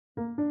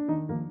Oh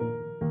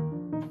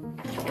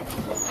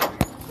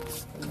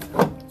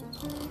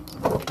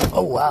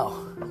wow,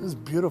 this is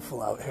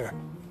beautiful out here.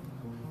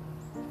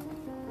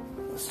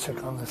 Let's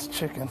check on this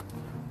chicken.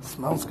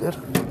 Smells good.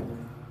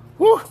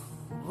 Woo,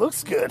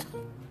 looks good.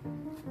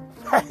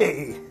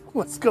 Hey,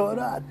 what's going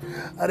on?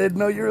 I didn't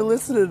know you were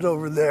listening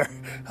over there.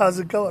 How's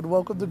it going?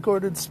 Welcome to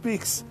Gordon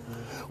Speaks.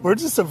 We're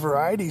just a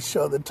variety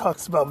show that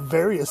talks about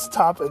various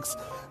topics,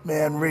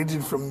 man,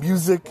 ranging from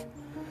music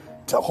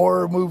to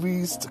horror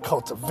movies, to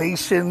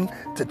cultivation,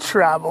 to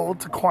travel,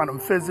 to quantum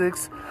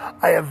physics.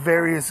 I have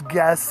various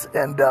guests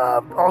and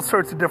all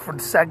sorts of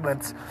different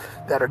segments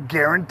that are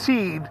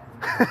guaranteed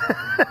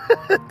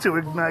to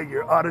ignite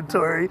your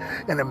auditory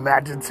and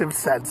imaginative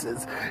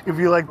senses. If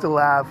you like to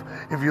laugh,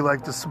 if you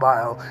like to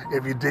smile,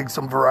 if you dig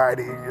some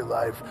variety in your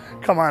life,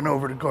 come on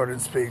over to Gordon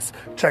Speaks.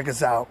 Check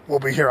us out. We'll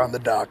be here on the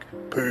dock.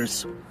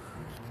 Peace.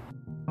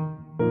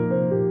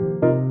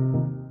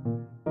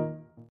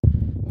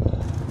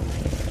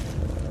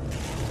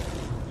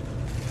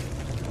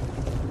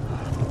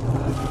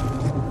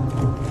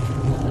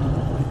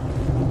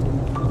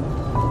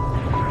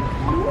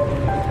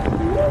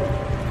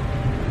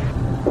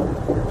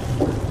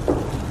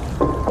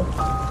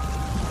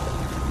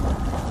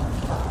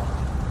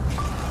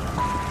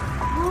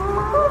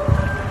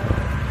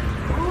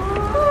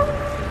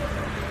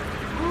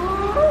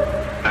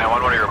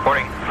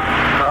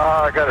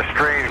 I got a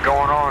strange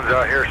going on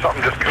out here.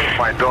 Something just killed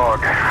my dog.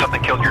 Something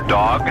killed your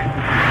dog?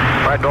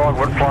 My dog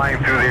went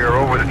flying through the air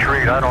over the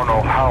trees. I don't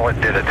know how it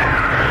did it.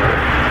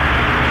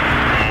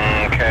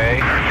 Okay.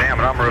 Damn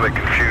it, I'm really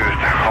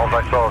confused. All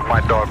I saw was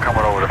my dog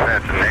coming over the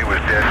fence, and he was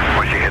dead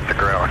when she hit the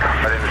ground.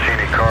 I didn't see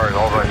any cars.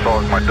 All I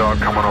saw was my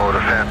dog coming over the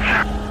fence.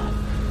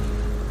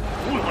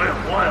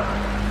 What?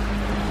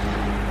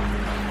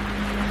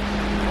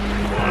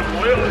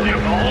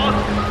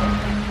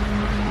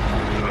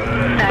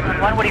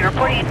 What are you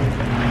reporting?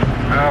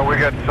 We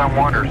got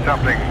someone or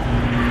something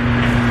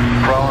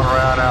crawling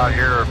around out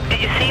here.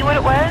 Did you see what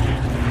it was?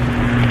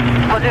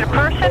 Was it a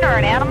person or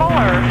an animal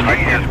or?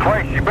 Jesus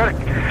Christ, you better...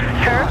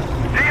 Sir?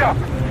 Dia!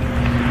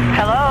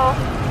 Hello?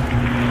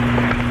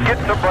 Get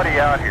somebody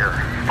out here.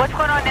 What's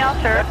going on now,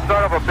 sir? That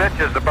son of a bitch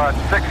is about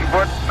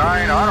 6'9",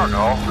 I don't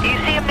know. Do you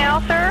see him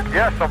now, sir?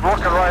 Yes, I'm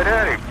looking right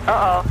at him.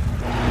 Uh-oh.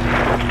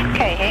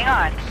 Okay, hang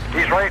on.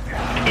 He's right...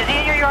 Is he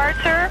in your yard,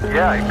 sir?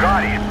 Yeah,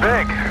 God, he's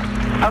big.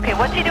 Okay,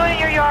 what's he doing in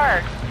your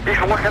yard? He's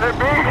looking at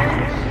me.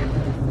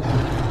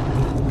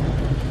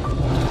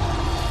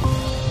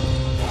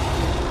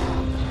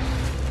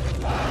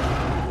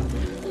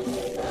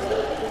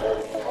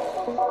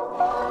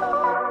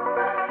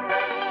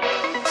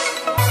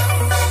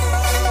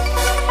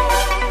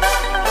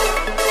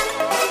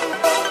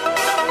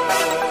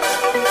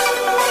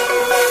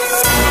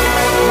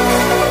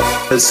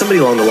 Somebody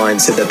along the line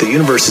said that the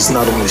universe is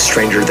not only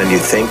stranger than you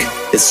think,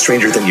 it's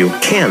stranger than you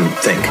can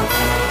think.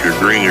 If you're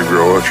green, you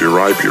grow. If you're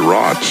ripe, you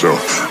rot. So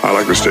I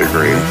like to stay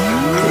green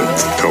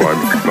until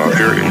I'm not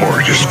here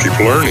anymore. Just keep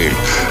learning,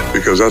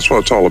 because that's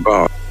what it's all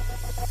about.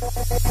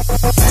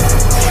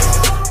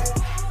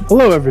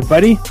 Hello,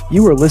 everybody.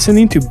 You are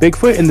listening to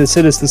Bigfoot and the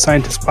Citizen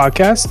Scientist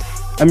podcast.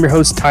 I'm your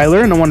host,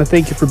 Tyler, and I want to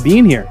thank you for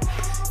being here.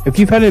 If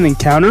you've had an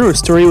encounter or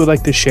story you would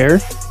like to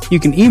share, you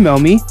can email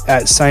me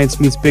at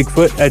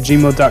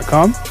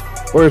sciencemeetsbigfoot@gmail.com,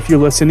 or if you're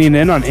listening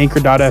in on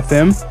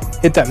anchor.fm,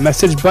 hit that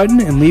message button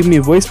and leave me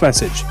a voice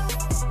message.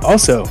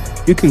 Also,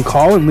 you can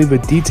call and leave a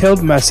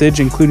detailed message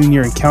including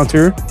your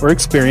encounter or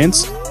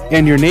experience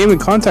and your name and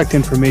contact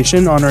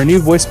information on our new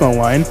voicemail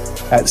line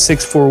at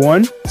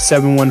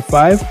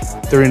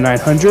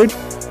 641-715-3900,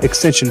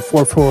 extension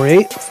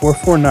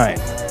 448-449.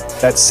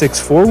 That's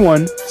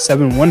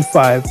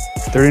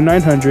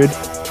 641-715-3900,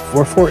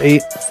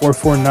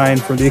 448-449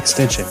 for the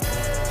extension.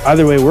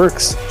 Either way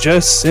works,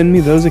 just send me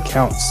those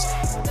accounts.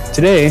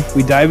 Today,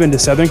 we dive into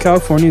Southern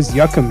California's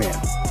Yucca Man.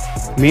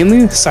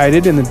 Mainly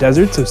sighted in the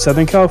deserts of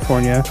Southern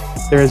California,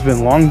 there has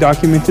been long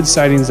documented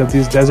sightings of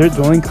these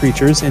desert-dwelling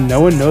creatures and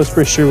no one knows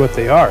for sure what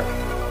they are.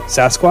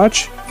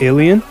 Sasquatch?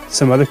 Alien?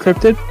 Some other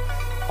cryptid?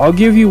 I'll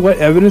give you what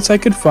evidence I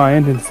could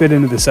find and fit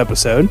into this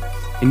episode,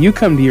 and you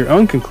come to your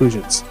own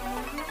conclusions.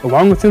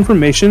 Along with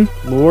information,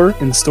 lore,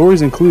 and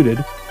stories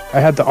included, I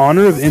had the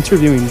honor of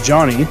interviewing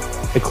Johnny,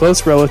 a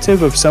close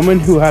relative of someone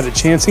who had a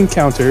chance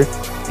encounter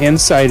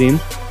and sighting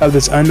of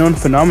this unknown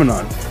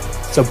phenomenon.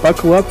 So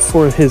buckle up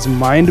for his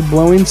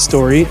mind-blowing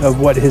story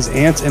of what his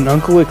aunt and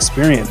uncle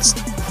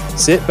experienced.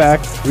 Sit back,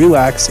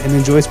 relax, and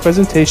enjoy his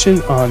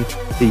presentation on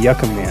the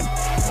Yucca Man.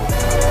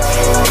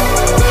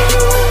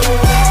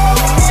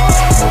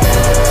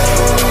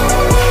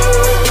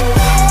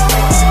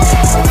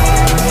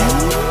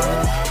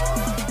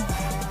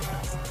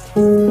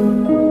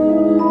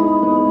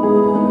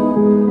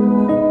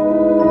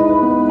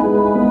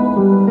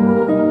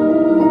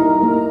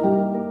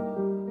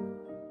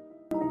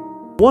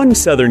 One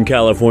Southern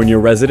California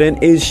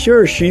resident is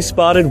sure she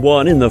spotted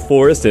one in the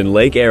forest in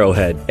Lake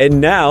Arrowhead. And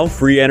now,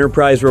 Free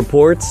Enterprise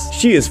reports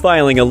she is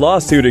filing a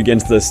lawsuit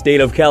against the state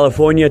of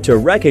California to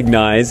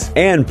recognize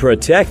and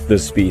protect the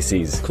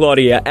species.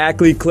 Claudia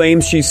Ackley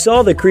claims she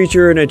saw the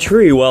creature in a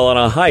tree while on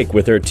a hike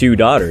with her 2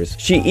 daughters.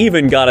 She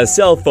even got a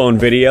cell phone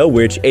video,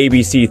 which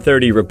ABC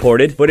 30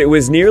 reported, but it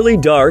was nearly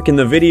dark and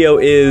the video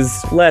is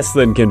less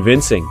than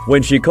convincing.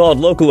 When she called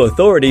local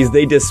authorities,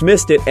 they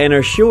dismissed it and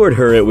assured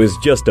her it was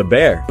just a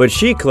bear. But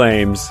she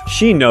claims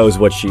she knows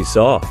what she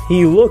saw.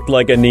 He looked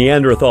like a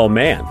Neanderthal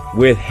man,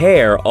 with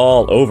hair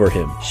all over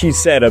him. She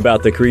said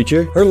about the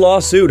creature, her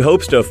lawsuit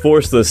hopes to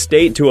force the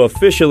state to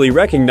officially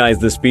recognize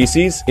the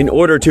species in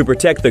order to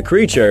protect the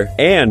creature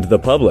and the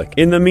public.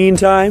 In the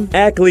meantime,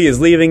 Ackley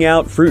is leaving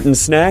out fruit and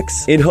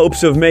snacks in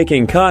hopes of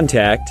making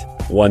contact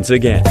once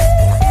again.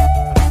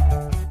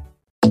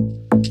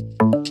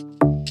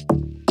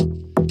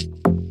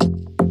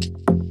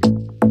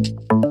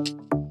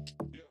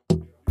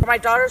 My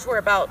daughters were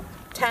about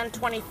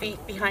 10-20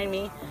 feet behind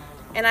me,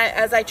 and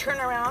as I turn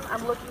around,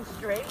 I'm looking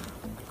straight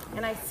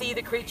and I see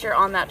the creature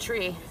on that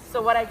tree.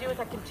 So what I do is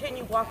I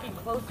continue walking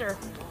closer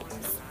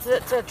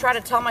to try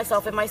to tell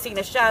myself, am I seeing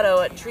a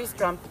shadow, a tree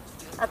stump?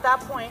 At that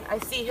point, I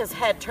see his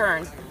head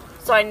turn,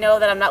 so I know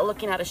that I'm not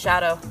looking at a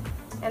shadow.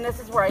 And this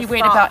is where He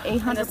weighed about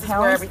 800 and this pounds. is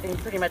where everything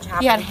pretty much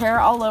happened. He had hair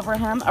all over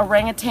him,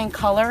 orangutan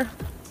color.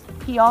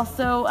 He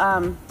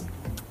also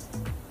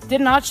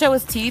did not show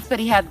his teeth, but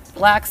he had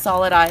black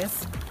solid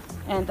eyes.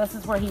 And this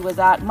is where he was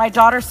at. My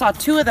daughter saw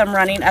 2 of them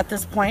running at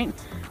this point,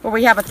 where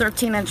we have a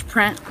 13-inch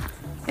print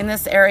in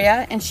this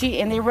area, and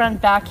they run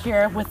back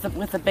here with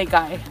the big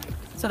guy.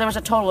 So there was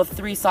a total of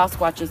 3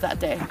 Sasquatches that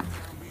day.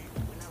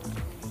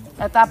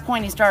 At that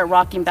point, he started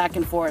rocking back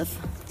and forth,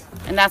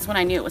 and that's when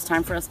I knew it was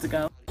time for us to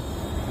go.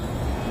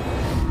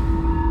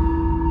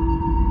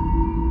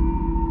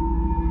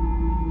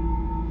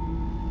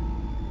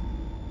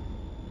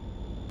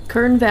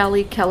 Kern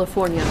Valley,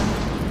 California.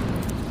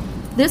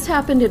 This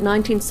happened in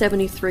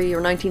 1973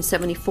 or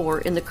 1974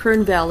 in the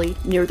Kern Valley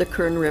near the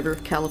Kern River,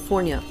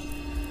 California.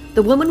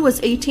 The woman was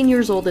 18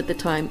 years old at the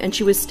time, and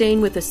she was staying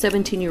with a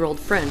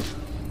 17-year-old friend.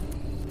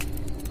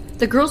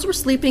 The girls were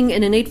sleeping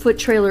in an 8-foot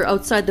trailer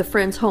outside the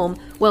friend's home,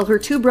 while her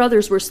 2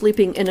 brothers were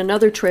sleeping in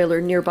another trailer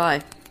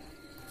nearby.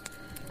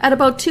 At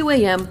about 2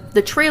 a.m.,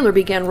 the trailer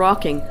began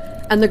rocking,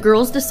 and the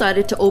girls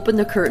decided to open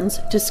the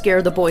curtains to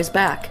scare the boys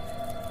back.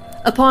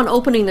 Upon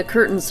opening the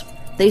curtains,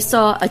 they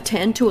saw a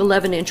 10 to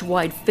 11-inch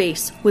wide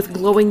face with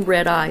glowing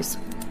red eyes.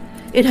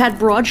 It had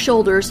broad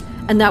shoulders,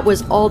 and that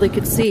was all they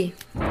could see.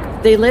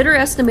 They later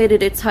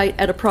estimated its height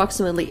at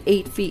approximately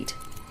 8 feet.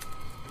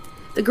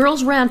 The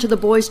girls ran to the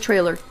boys'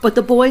 trailer, but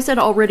the boys had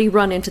already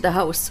run into the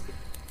house.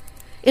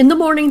 In the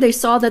morning, they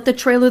saw that the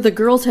trailer the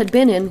girls had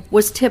been in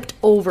was tipped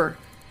over.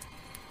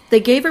 They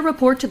gave a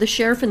report to the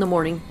sheriff in the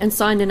morning and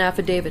signed an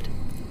affidavit.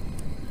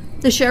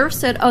 The sheriff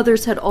said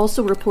others had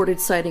also reported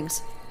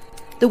sightings.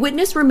 The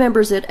witness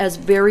remembers it as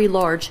very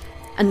large,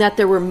 and that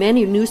there were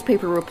many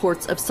newspaper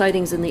reports of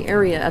sightings in the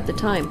area at the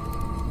time.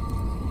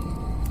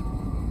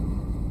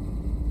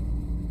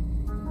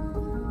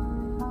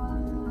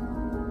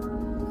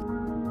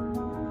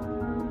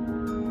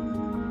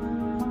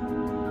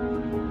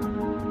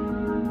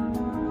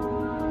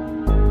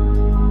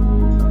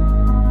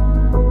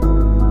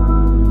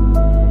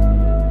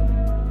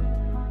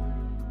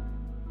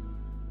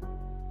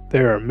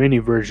 There are many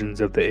versions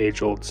of the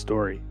age-old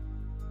story.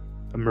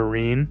 A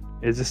Marine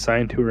is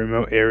assigned to a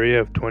remote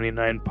area of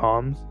 29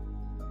 Palms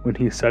when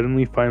he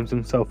suddenly finds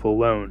himself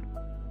alone,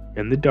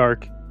 in the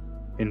dark,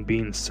 and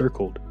being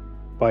circled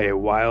by a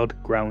wild,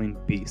 growling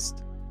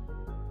beast.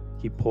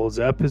 He pulls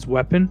up his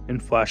weapon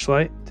and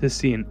flashlight to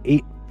see an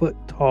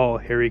 8-foot-tall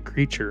hairy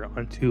creature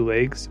on 2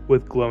 legs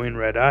with glowing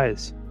red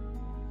eyes.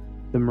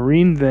 The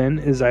Marine then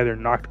is either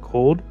knocked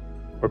cold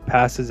or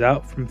passes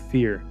out from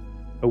fear,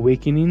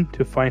 awakening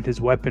to find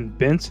his weapon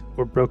bent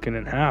or broken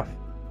in half.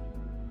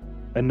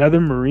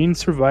 Another Marine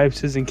survives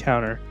his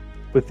encounter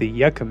with the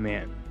Yucca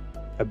Man,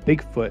 a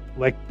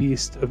Bigfoot-like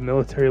beast of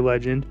military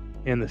legend,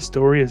 and the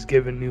story is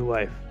given new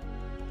life.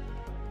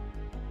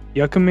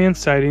 Yucca Man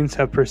sightings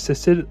have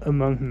persisted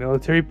among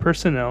military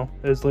personnel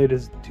as late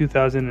as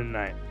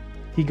 2009.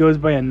 He goes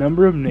by a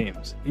number of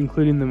names,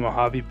 including the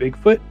Mojave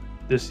Bigfoot,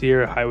 the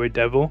Sierra Highway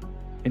Devil,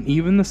 and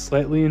even the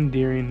slightly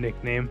endearing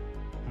nickname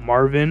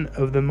Marvin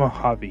of the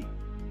Mojave.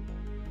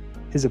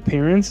 His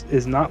appearance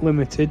is not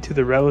limited to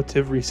the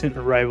relative recent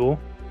arrival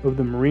of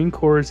the Marine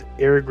Corps'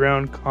 Air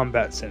Ground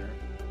Combat Center.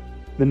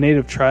 The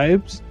native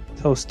tribes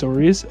tell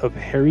stories of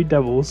hairy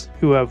devils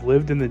who have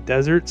lived in the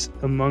deserts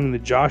among the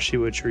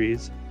Joshua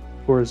trees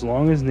for as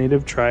long as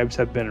native tribes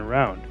have been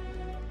around.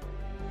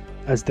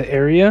 As the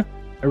area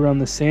around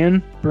the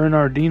San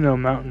Bernardino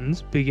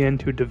Mountains began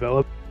to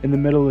develop in the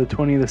middle of the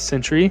 20th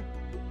century,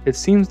 it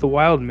seems the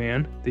wild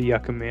man, the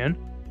Yucca Man,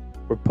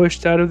 were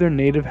pushed out of their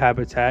native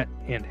habitat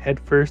and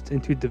headfirst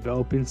into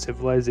developing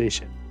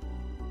civilization.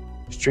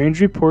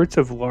 Strange reports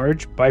of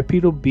large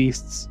bipedal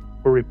beasts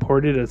were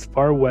reported as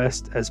far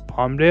west as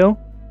Palmdale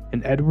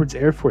and Edwards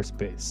Air Force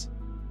Base.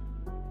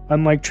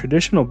 Unlike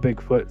traditional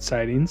Bigfoot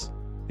sightings,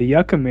 the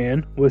Yucca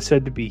Man was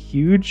said to be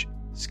huge,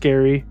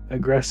 scary,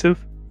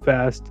 aggressive,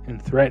 fast,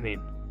 and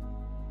threatening.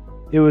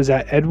 It was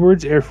at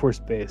Edwards Air Force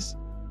Base,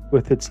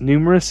 with its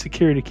numerous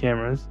security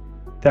cameras,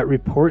 that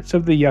reports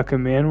of the Yucca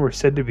Man were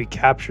said to be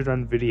captured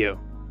on video.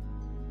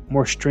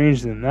 More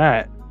strange than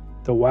that,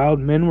 the wild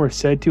men were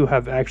said to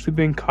have actually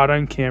been caught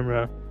on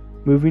camera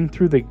moving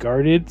through the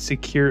guarded,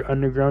 secure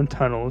underground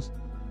tunnels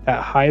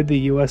that hide the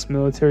U.S.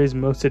 military's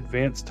most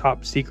advanced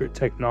top-secret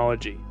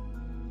technology.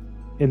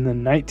 In the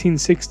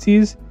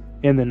 1960s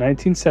and the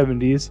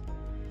 1970s,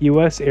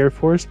 U.S. Air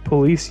Force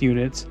police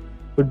units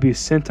would be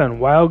sent on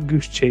wild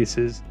goose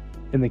chases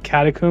in the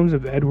catacombs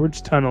of Edwards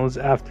tunnels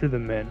after the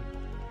men,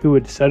 who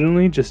would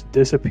suddenly just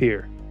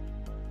disappear.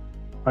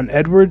 On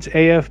Edwards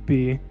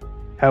AFB,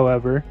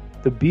 however,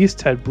 the beast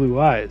had blue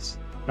eyes,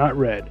 not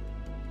red.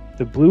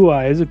 The blue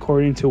eyes,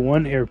 according to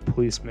one air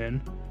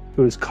policeman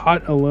who was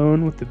caught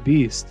alone with the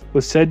beast,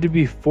 was said to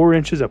be 4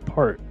 inches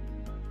apart,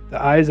 the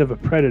eyes of a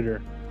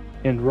predator,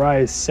 and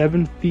rise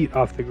 7 feet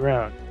off the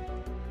ground.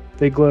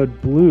 They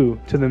glowed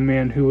blue to the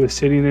man who was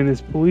sitting in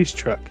his police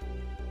truck.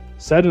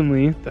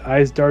 Suddenly, the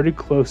eyes darted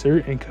closer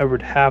and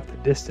covered half the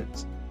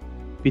distance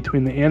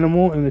between the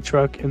animal and the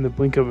truck in the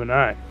blink of an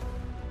eye.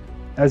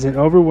 As an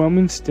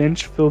overwhelming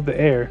stench filled the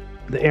air,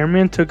 the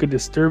airman took a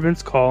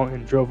disturbance call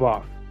and drove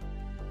off.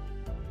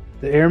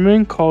 The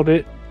airmen called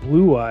it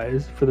Blue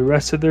Eyes for the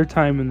rest of their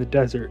time in the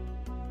desert,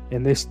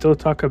 and they still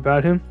talk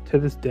about him to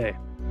this day.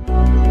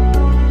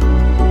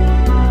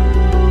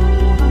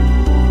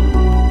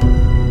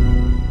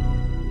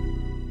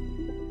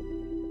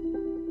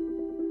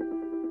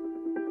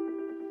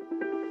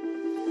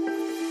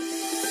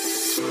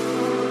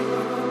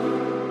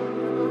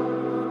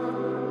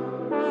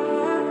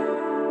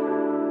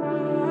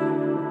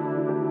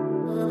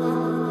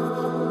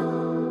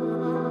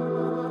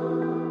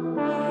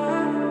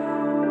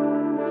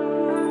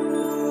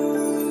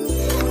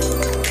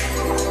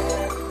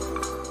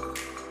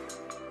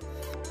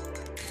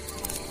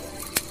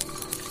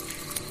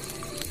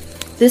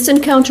 This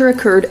encounter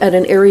occurred at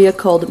an area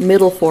called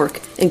Middle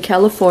Fork in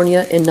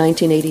California in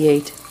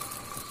 1988.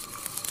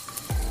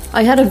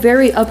 I had a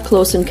very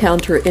up-close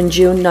encounter in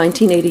June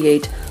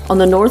 1988 on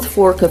the North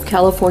Fork of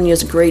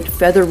California's Great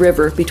Feather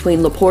River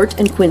between LaPorte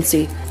and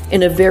Quincy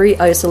in a very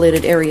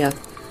isolated area.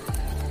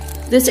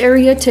 This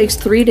area takes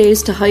 3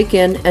 days to hike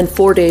in and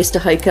 4 days to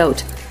hike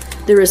out.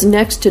 There is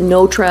next to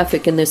no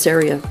traffic in this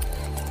area.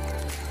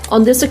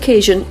 On this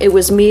occasion, it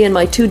was me and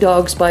my 2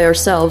 dogs by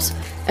ourselves,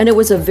 and it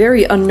was a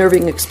very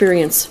unnerving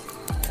experience.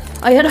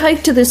 I had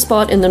hiked to this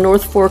spot in the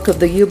North Fork of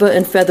the Yuba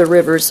and Feather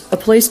Rivers, a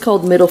place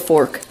called Middle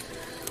Fork.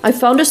 I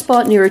found a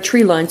spot near a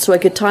tree line so I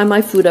could tie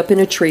my food up in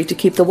a tree to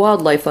keep the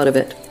wildlife out of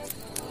it.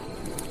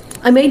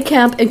 I made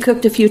camp and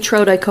cooked a few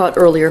trout I caught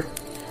earlier.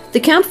 The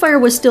campfire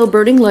was still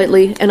burning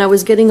lightly and I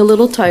was getting a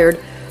little tired,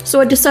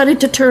 so I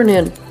decided to turn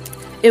in.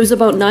 It was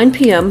about 9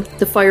 p.m.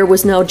 The fire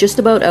was now just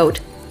about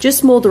out, just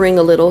smoldering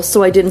a little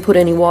so I didn't put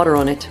any water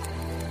on it.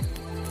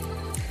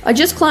 I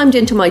just climbed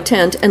into my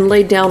tent and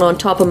laid down on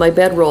top of my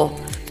bedroll.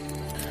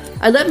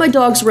 I let my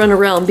dogs run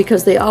around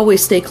because they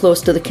always stay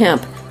close to the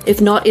camp, if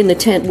not in the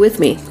tent with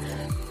me.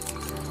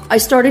 I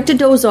started to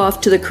doze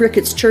off to the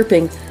crickets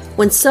chirping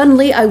when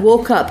suddenly I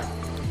woke up.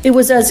 It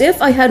was as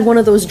if I had one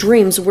of those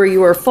dreams where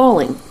you are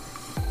falling.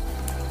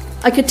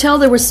 I could tell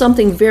there was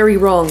something very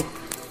wrong.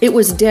 It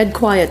was dead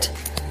quiet.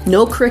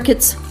 No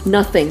crickets,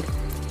 nothing.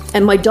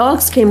 And my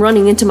dogs came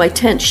running into my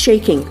tent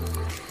shaking.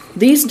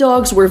 These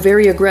dogs were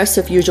very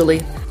aggressive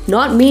usually.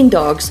 Not mean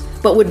dogs,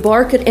 but would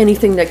bark at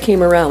anything that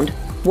came around.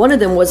 One of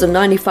them was a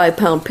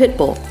 95-pound pit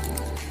bull.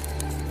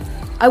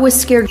 I was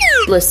scared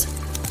shitless,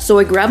 so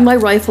I grabbed my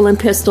rifle and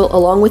pistol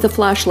along with a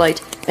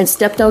flashlight and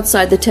stepped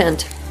outside the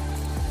tent.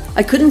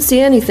 I couldn't see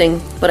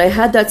anything, but I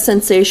had that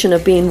sensation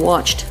of being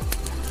watched.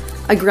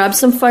 I grabbed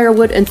some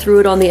firewood and threw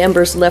it on the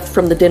embers left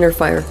from the dinner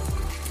fire.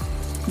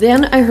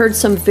 Then I heard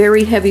some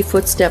very heavy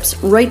footsteps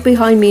right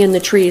behind me in the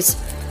trees.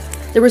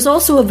 There was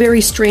also a very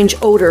strange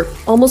odor,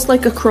 almost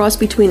like a cross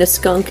between a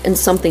skunk and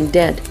something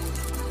dead.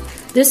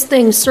 This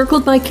thing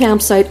circled my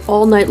campsite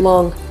all night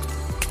long.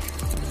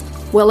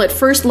 Well, at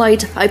first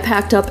light, I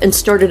packed up and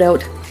started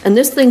out, and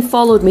this thing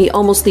followed me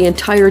almost the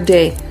entire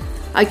day.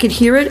 I could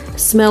hear it,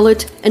 smell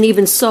it, and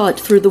even saw it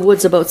through the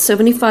woods about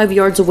 75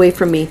 yards away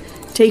from me,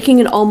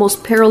 taking an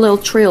almost parallel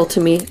trail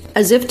to me,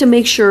 as if to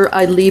make sure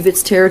I'd leave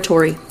its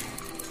territory.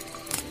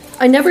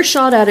 I never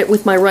shot at it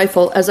with my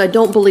rifle, as I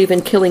don't believe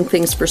in killing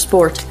things for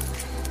sport.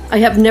 I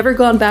have never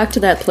gone back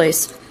to that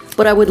place,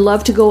 but I would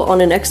love to go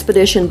on an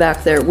expedition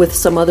back there with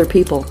some other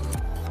people.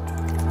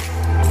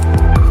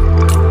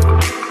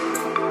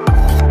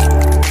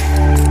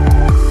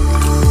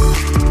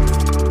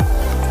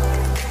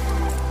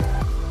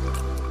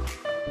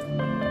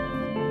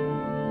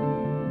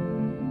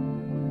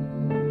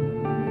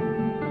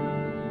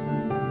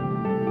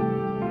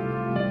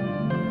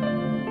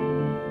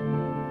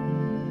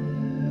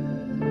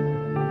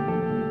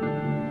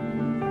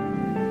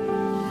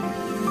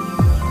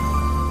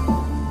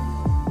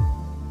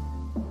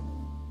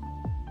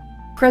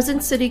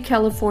 Crescent City,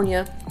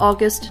 California,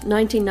 August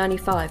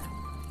 1995.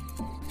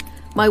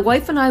 My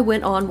wife and I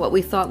went on what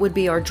we thought would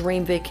be our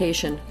dream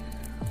vacation.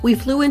 We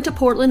flew into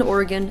Portland,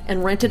 Oregon,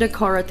 and rented a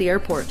car at the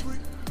airport.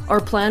 Our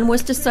plan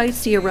was to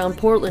sightsee around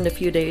Portland a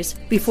few days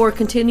before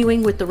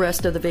continuing with the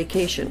rest of the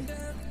vacation.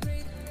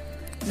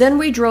 Then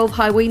we drove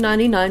Highway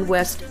 99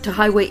 west to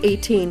Highway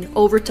 18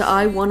 over to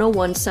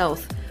I-101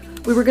 south.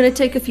 We were going to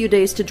take a few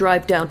days to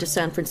drive down to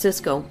San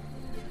Francisco.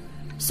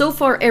 So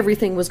far,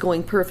 everything was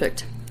going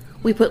perfect.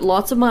 We put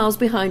lots of miles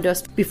behind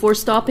us before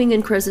stopping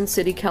in Crescent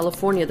City,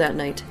 California that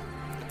night.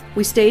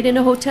 We stayed in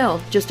a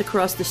hotel just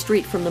across the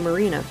street from the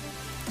marina.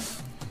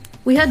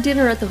 We had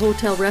dinner at the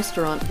hotel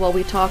restaurant while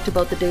we talked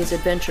about the day's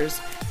adventures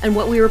and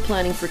what we were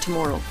planning for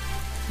tomorrow.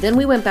 Then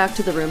we went back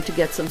to the room to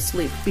get some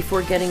sleep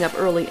before getting up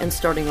early and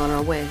starting on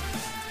our way.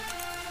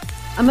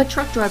 I'm a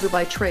truck driver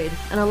by trade,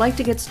 and I like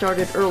to get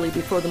started early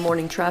before the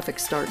morning traffic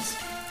starts.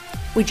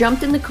 We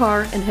jumped in the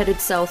car and headed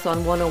south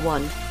on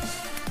 101.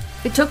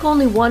 It took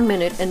only 1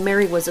 minute and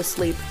Mary was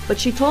asleep, but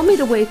she told me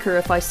to wake her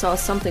if I saw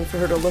something for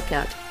her to look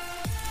at.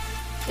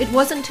 It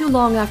wasn't too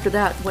long after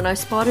that when I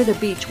spotted a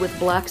beach with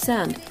black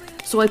sand,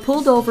 so I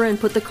pulled over and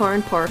put the car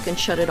in park and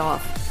shut it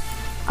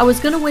off. I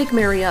was going to wake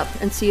Mary up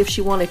and see if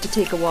she wanted to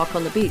take a walk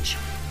on the beach.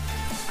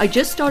 I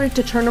just started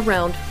to turn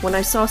around when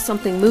I saw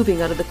something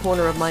moving out of the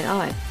corner of my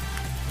eye.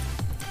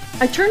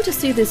 I turned to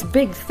see this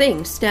big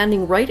thing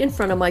standing right in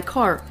front of my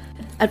car.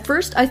 At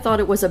first I thought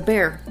it was a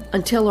bear,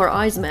 until our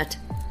eyes met.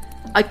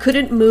 I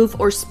couldn't move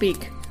or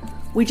speak.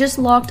 We just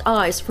locked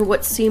eyes for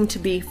what seemed to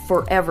be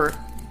forever.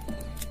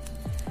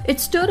 It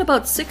stood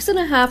about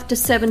 6.5 to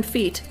 7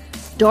 feet,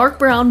 dark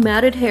brown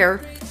matted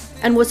hair,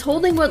 and was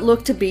holding what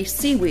looked to be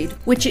seaweed,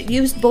 which it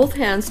used both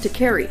hands to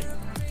carry.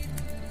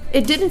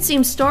 It didn't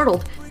seem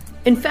startled.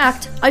 In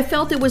fact, I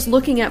felt it was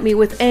looking at me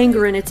with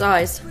anger in its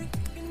eyes.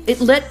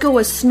 It let go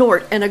a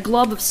snort, and a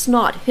glob of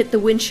snot hit the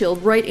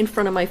windshield right in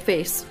front of my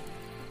face.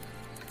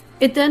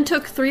 It then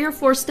took 3 or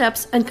 4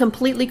 steps and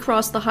completely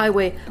crossed the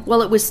highway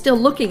while it was still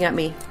looking at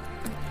me.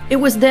 It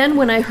was then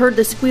when I heard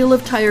the squeal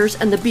of tires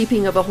and the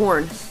beeping of a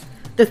horn.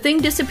 The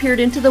thing disappeared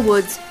into the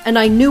woods, and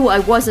I knew I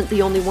wasn't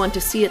the only one to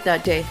see it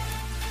that day.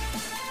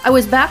 I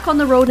was back on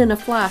the road in a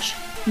flash,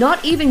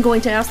 not even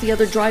going to ask the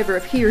other driver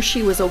if he or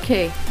she was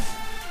okay.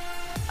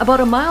 About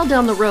a mile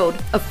down the road,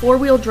 a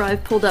 4-wheel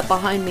drive pulled up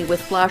behind me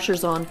with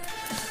flashers on,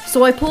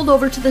 so I pulled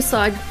over to the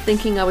side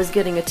thinking I was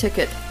getting a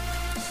ticket.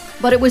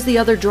 But it was the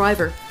other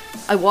driver.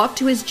 I walked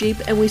to his Jeep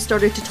and we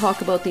started to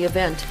talk about the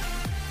event.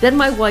 Then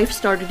my wife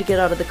started to get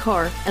out of the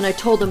car and I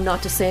told him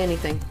not to say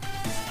anything.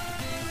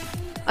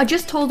 I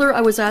just told her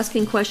I was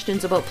asking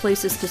questions about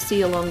places to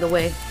see along the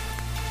way.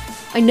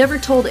 I never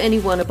told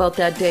anyone about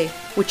that day,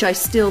 which I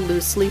still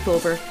lose sleep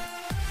over.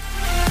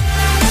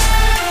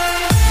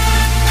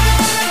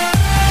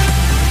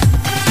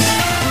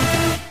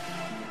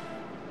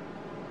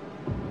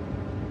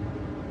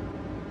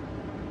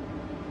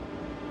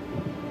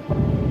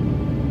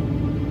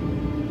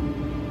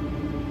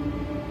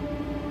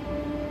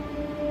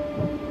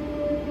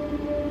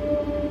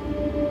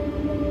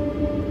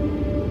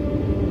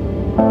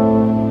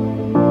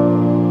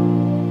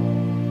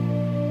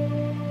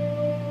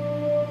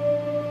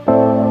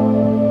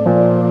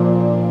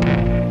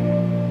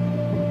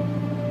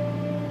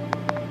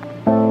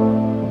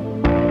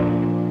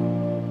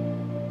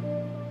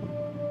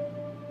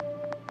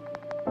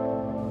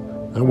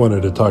 I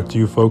wanted to talk to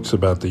you folks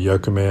about the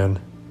Yucca Man.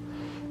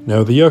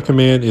 Now, the Yucca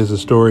Man is a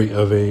story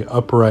of a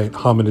upright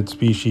hominid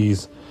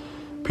species,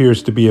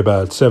 appears to be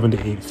about 7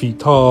 to 8 feet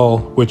tall,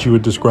 which you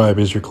would describe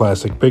as your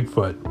classic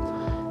Bigfoot.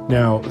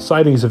 Now,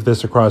 sightings of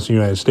this across the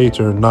United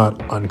States are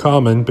not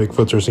uncommon.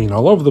 Bigfoots are seen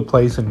all over the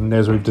place, and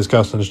as we've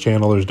discussed on this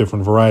channel, there's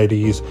different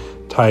varieties,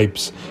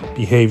 types,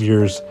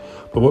 behaviors.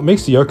 But what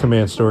makes the Yucca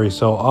Man story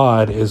so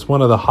odd is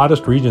one of the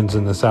hottest regions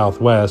in the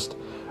Southwest,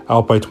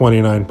 out by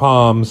 29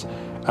 Palms,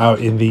 out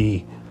in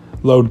the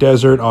low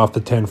desert off the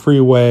 10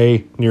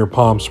 freeway near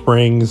Palm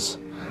Springs.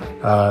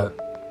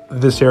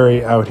 This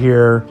area out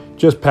here,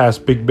 just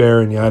past Big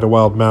Bear and the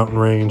Idlewild Mountain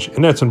Range,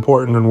 and that's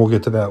important, and we'll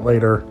get to that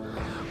later.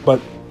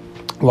 But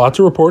lots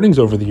of reportings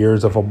over the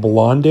years of a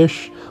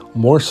blondish,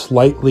 more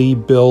slightly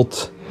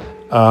built,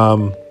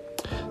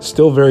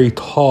 still very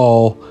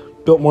tall,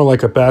 built more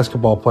like a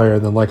basketball player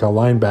than like a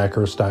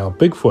linebacker style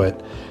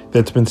Bigfoot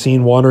that's been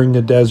seen wandering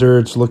the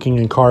deserts, looking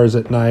in cars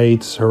at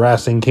nights,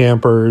 harassing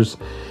campers.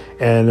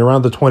 And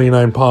around the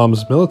 29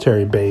 Palms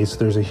military base,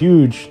 there's a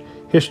huge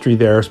history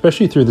there,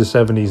 especially through the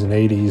 70s and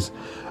 80s,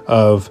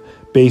 of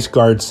base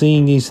guards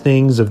seeing these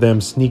things, of them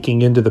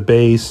sneaking into the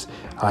base,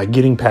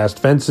 getting past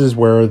fences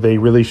where they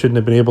really shouldn't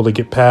have been able to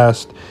get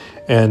past,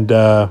 and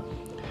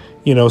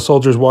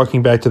soldiers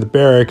walking back to the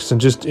barracks,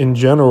 and just in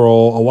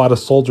general, a lot of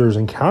soldiers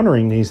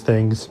encountering these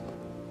things.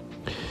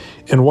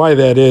 And why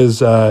that is,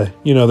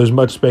 there's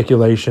much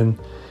speculation.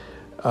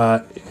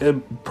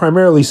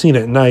 Primarily seen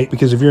at night,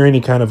 because if you're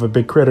any kind of a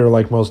big critter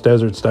like most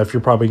desert stuff,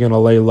 you're probably going to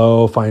lay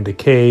low, find a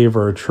cave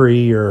or a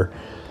tree or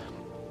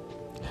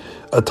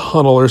a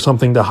tunnel or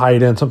something to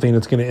hide in, something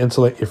that's going to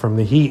insulate you from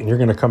the heat, and you're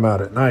going to come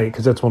out at night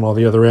because that's when all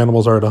the other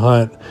animals are to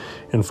hunt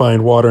and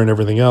find water and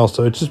everything else.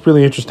 So it's just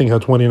really interesting how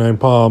 29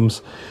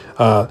 Palms,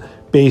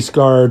 base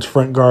guards,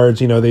 front guards,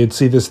 they'd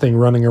see this thing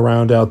running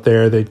around out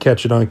there, they'd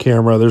catch it on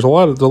camera. There's a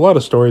lot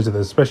of stories of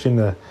this, especially in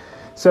the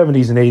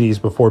 70s and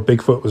 80s before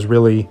Bigfoot was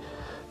really,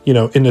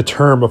 in the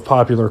term of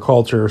popular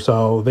culture.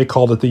 So they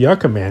called it the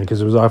Yucca Man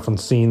because it was often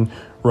seen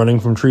running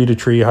from tree to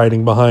tree,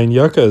 hiding behind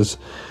yuccas,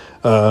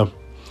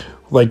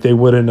 like they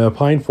would in a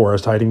pine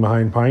forest, hiding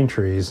behind pine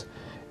trees.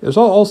 There's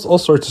all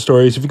sorts of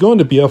stories. If you go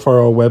into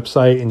BFRO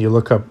website and you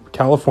look up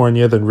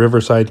California, then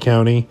Riverside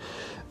County,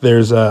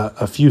 there's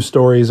a few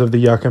stories of the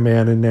Yucca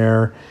Man in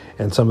there,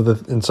 and some of the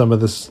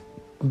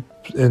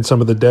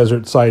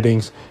desert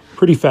sightings.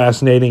 Pretty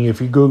fascinating. If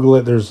you Google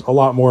it, there's a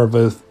lot more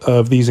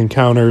of these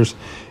encounters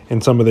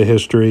and some of the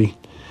history.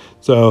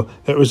 So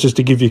that was just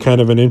to give you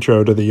kind of an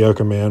intro to the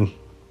Yucca Man.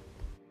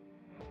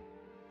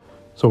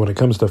 So when it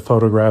comes to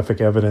photographic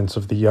evidence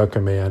of the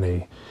Yucca Man,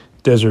 a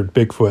desert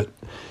Bigfoot,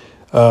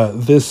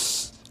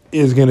 this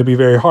is going to be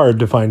very hard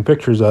to find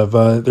pictures of.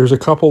 There's a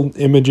couple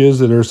images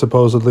that are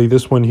supposedly,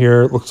 this one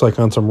here, it looks like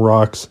on some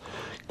rocks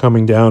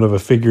coming down of a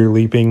figure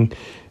leaping.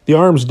 The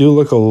arms do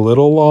look a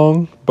little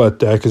long, but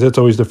because that's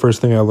always the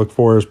first thing I look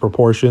for is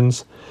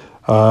proportions.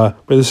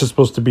 But this is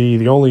supposed to be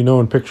the only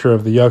known picture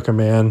of the Yucca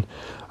Man.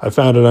 I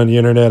found it on the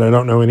internet. I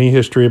don't know any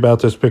history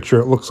about this picture.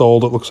 It looks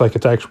old. It looks like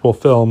it's actual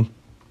film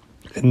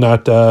and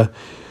not a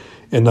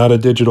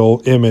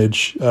digital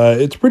image.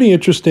 It's pretty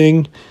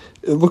interesting.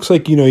 It looks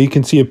like, you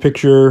can see a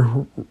picture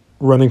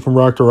running from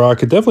rock to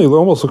rock. It definitely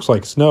almost looks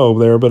like snow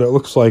there, but it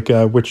looks like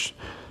which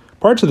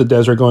parts of the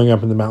desert going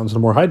up in the mountains, the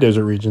more high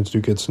desert regions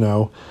do get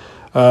snow.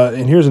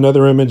 And here's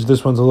another image.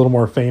 This one's a little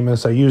more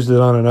famous. I used it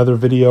on another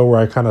video where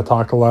I kind of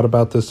talk a lot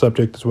about this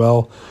subject as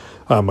well,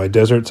 my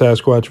Desert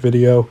Sasquatch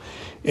video.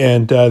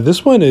 And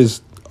this one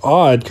is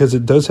odd because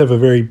it does have a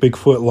very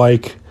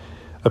Bigfoot-like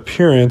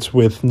appearance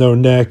with no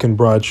neck and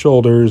broad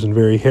shoulders and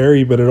very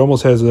hairy, but it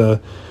almost has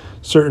a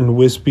certain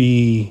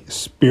wispy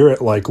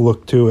spirit-like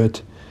look to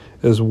it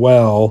as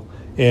well,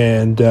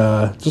 and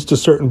just a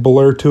certain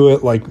blur to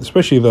it, like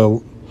especially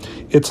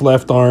its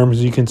left arm,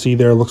 as you can see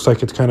there, looks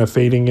like it's kind of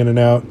fading in and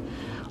out.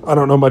 I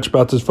don't know much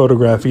about this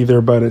photograph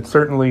either, but it's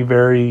certainly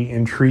very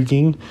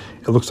intriguing.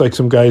 It looks like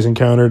some guys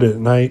encountered it at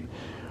night.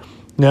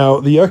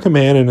 Now, the Yucca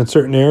Man, and in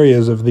certain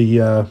areas of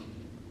the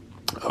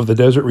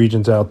desert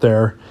regions out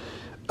there,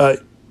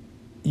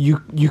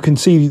 you can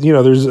see,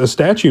 there's a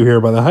statue here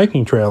by the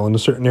hiking trail in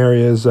certain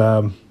areas.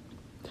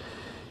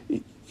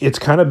 It's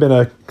kind of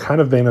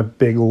been a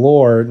big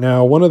lore.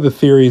 Now, one of the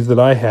theories that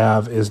I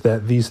have is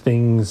that these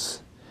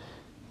things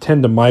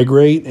tend to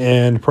migrate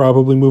and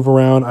probably move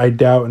around. I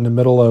doubt in the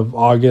middle of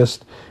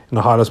August, in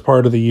the hottest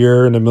part of the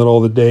year, in the middle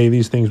of the day,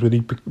 these things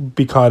would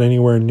be caught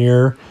anywhere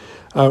near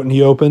out in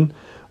the open.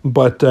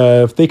 But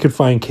if they could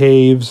find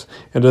caves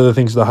and other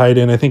things to hide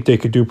in, I think they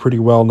could do pretty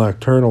well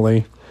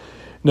nocturnally.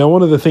 Now,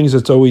 one of the things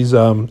that's always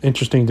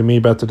interesting to me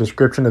about the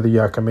description of the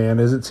Yucca Man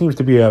is it seems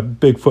to be a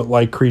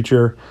Bigfoot-like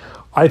creature.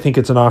 I think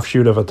it's an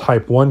offshoot of a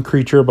Type 1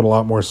 creature, but a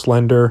lot more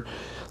slender.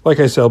 Like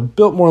I said,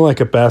 built more like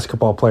a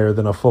basketball player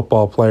than a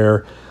football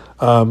player.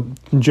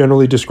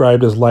 Generally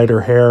described as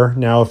lighter hair.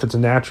 Now, if it's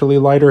naturally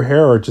lighter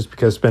hair or just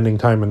because spending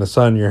time in the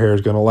sun, your hair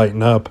is going to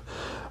lighten up.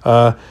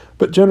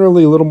 But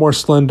generally a little more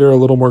slender, a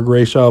little more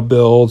gray-shell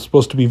build,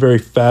 supposed to be very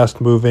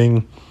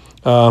fast-moving.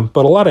 But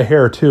a lot of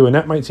hair too, and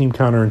that might seem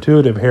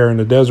counterintuitive, hair in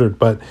the desert,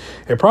 but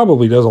it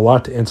probably does a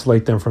lot to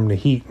insulate them from the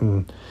heat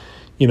and,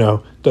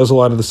 does a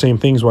lot of the same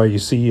things why you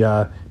see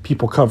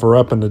people cover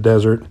up in the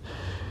desert.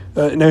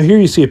 Now here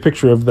you see a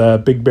picture of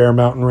the Big Bear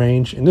mountain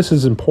range, and this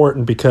is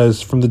important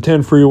because from the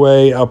 10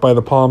 freeway out by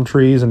the palm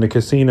trees and the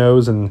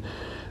casinos and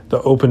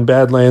the open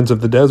badlands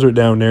of the desert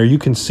down there, you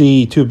can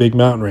see two big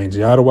mountain ranges,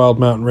 the Idlewild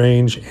mountain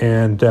range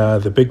and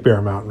the Big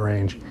Bear mountain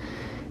range.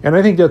 And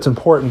I think that's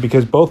important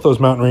because both those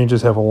mountain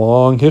ranges have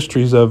long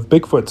histories of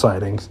Bigfoot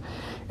sightings.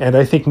 And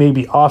I think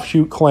maybe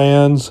offshoot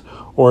clans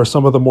or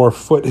some of the more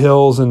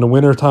foothills in the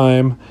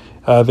wintertime,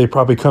 they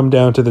probably come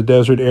down to the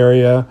desert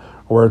area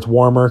where it's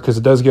warmer because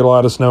it does get a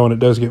lot of snow and it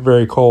does get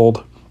very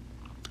cold.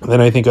 And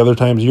then I think other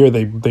times of year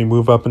they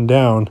move up and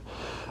down.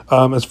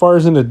 As far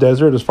as in the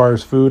desert, as far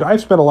as food, I've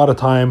spent a lot of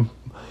time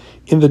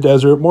in the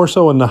desert, more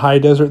so in the high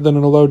desert than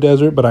in the low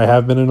desert, but I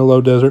have been in the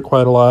low desert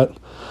quite a lot.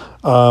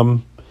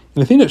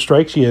 And the thing that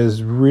strikes you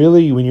is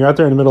really, when you're out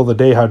there in the middle of the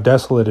day, how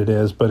desolate it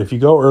is. But if you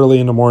go early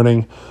in the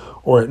morning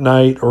or at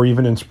night or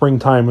even in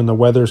springtime when the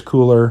weather's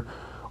cooler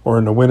or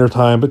in the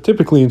wintertime, but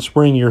typically in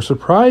spring, you're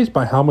surprised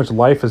by how much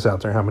life is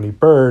out there, how many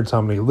birds,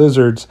 how many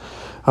lizards,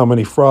 how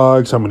many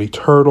frogs, how many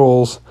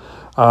turtles,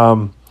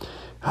 how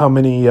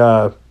many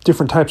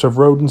different types of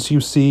rodents you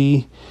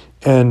see.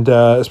 And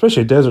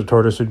especially a desert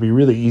tortoise would be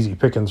really easy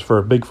pickings for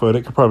a Bigfoot.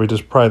 It could probably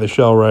just pry the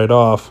shell right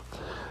off.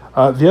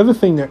 The other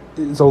thing that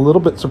is a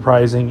little bit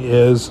surprising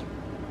is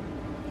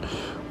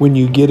when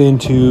you get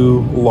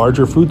into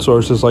larger food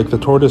sources like the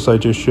tortoise I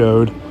just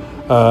showed,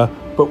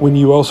 but when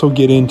you also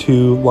get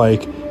into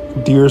like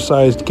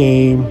deer-sized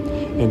game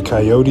and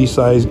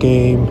coyote-sized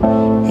game,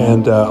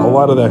 and a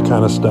lot of that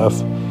kind of stuff.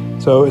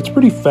 So it's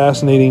pretty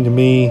fascinating to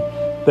me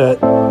that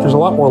there's a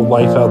lot more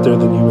life out there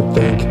than you would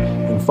think,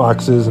 and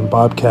foxes and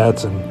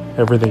bobcats and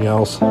everything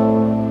else.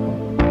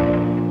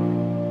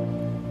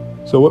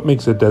 So what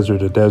makes a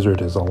desert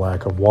is a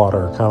lack of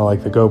water, kind of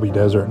like the Gobi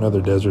Desert and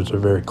other deserts are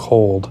very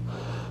cold.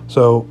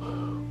 So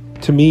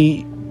to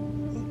me,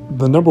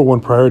 the number one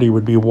priority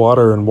would be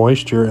water and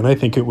moisture, and I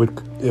think it would,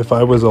 if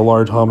I was a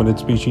large hominid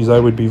species, I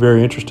would be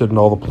very interested in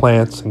all the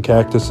plants and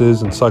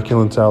cactuses and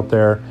succulents out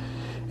there.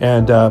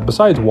 And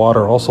besides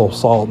water, also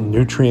salt and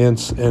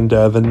nutrients and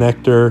the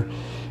nectar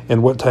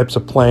and what types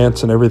of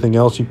plants and everything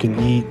else you can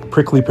eat.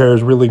 Prickly pear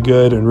is really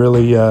good and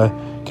really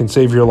can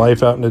save your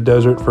life out in the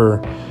desert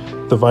for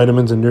the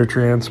vitamins and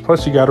nutrients.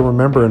 Plus, you got to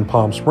remember in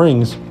Palm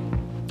Springs,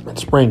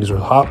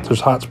 there's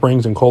hot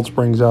springs and cold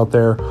springs out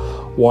there.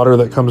 Water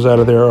that comes out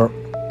of there are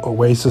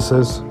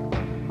oases.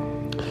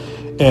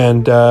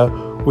 And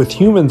with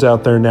humans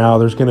out there now,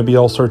 there's going to be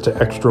all sorts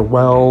of extra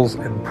wells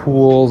and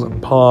pools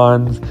and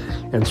ponds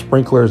and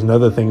sprinklers and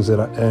other things that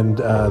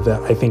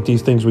I think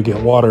these things would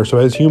get water. So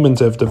as humans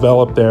have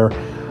developed there,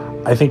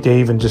 I think they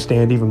even just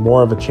stand even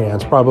more of a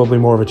chance, probably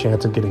more of a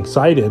chance of getting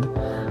sighted.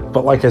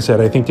 But like I said,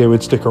 I think they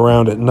would stick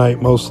around at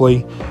night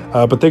mostly.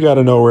 But they got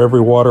to know where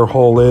every water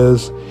hole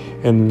is,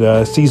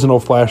 and seasonal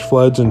flash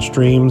floods and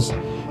streams,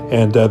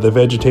 and the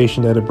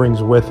vegetation that it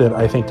brings with it.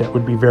 I think that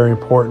would be very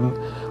important.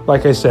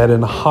 Like I said,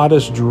 in the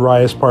hottest,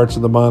 driest parts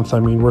of the month,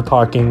 I mean, we're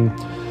talking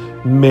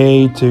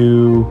May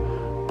to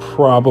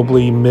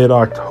probably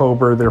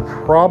mid-October. They're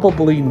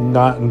probably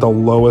not in the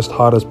lowest,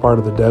 hottest part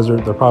of the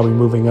desert. They're probably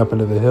moving up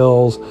into the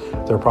hills.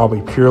 They're probably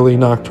purely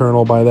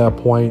nocturnal by that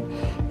point.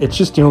 It's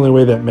just the only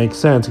way that makes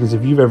sense, because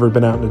if you've ever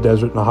been out in the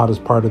desert in the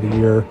hottest part of the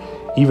year,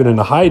 even in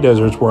the high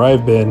deserts where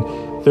I've been,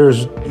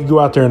 you go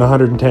out there in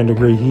 110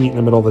 degree heat in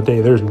the middle of the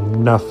day, there's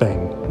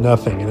nothing,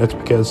 and it's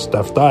because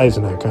stuff dies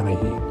in that kind of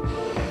heat.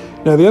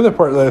 Now, the other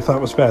part that I thought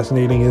was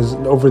fascinating is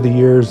over the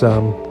years,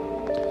 a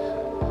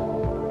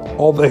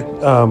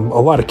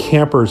lot of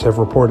campers have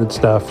reported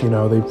stuff. You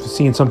know, they've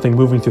seen something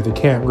moving through the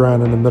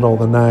campground in the middle of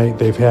the night.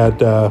 They've had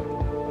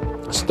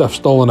stuff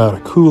stolen out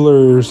of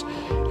coolers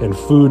and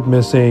food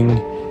missing.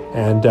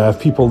 And if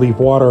people leave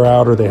water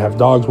out, or they have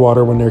dogs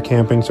water when they're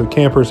camping. So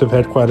campers have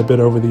had quite a bit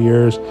over the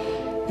years.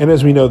 And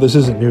as we know, this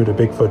isn't new to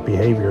Bigfoot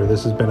behavior.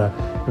 This has been a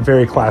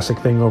very classic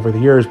thing over the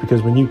years,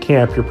 because when you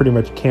camp, you're pretty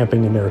much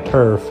camping in their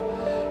turf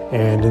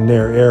and in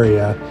their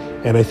area.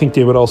 And I think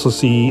they would also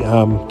see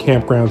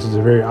campgrounds as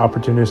a very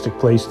opportunistic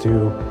place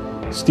to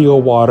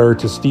steal water,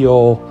 to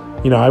steal,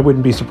 I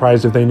wouldn't be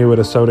surprised if they knew what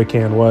a soda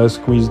can was,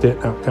 squeezed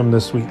it, out come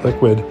the sweet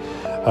liquid.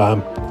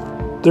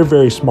 They're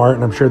very smart,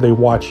 and I'm sure they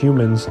watch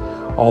humans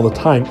all the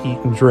time eat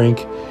and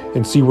drink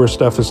and see where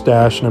stuff is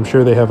stashed, and I'm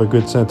sure they have a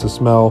good sense of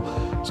smell.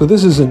 So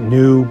this isn't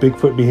new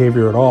Bigfoot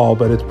behavior at all,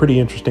 but it's pretty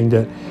interesting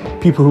that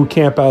people who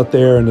camp out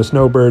there, and the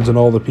snowbirds and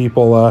all the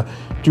people,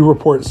 do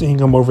report seeing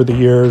them over the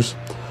years.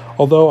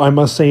 Although I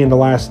must say in the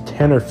last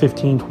 10 or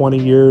 15, 20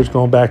 years,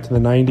 going back to the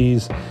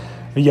 90s,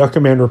 the Yucca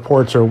Man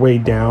reports are way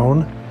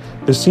down.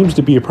 This seems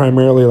to be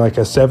primarily like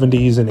a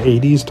 70s and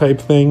 80s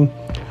type thing.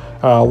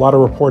 A lot of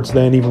reports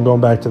then, even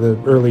going back to the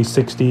early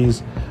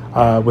 60s,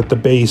 with the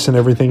base and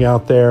everything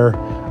out there.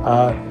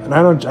 And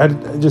I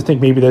just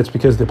think maybe that's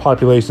because the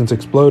population's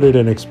exploded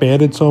and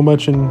expanded so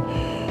much in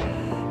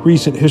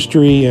recent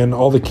history, and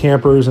all the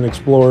campers and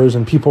explorers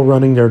and people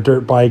running their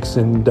dirt bikes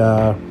and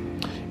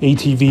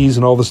ATVs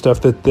and all the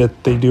stuff that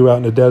they do out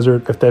in the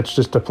desert, if that's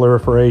just a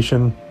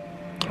proliferation.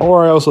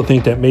 Or I also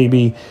think that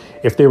maybe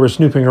if they were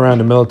snooping around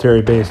a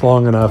military base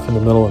long enough in the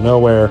middle of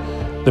nowhere,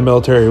 the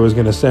military was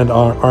going to send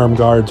armed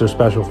guards or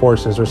special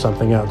forces or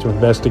something out to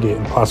investigate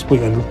and possibly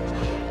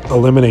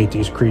eliminate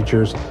these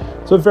creatures.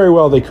 So very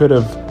well they could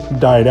have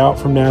died out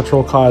from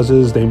natural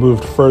causes. They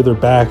moved further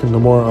back into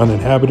more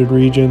uninhabited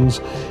regions.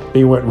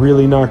 They went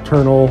really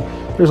nocturnal.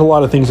 There's a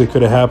lot of things that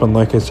could have happened.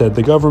 Like I said,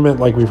 the government,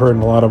 like we've heard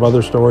in a lot of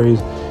other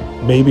stories,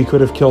 maybe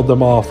could have killed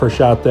them off or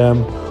shot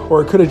them,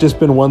 or it could have just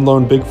been one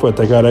lone Bigfoot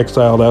that got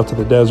exiled out to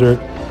the desert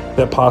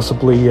that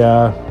possibly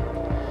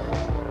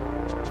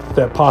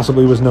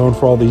was known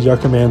for all these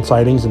Yucca Man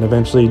sightings, and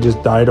eventually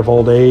just died of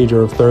old age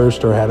or of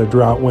thirst, or had a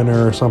drought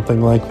winter or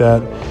something like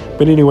that.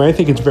 But anyway, I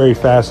think it's very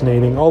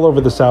fascinating. All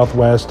over the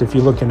Southwest, if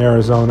you look in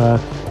Arizona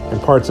and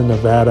parts of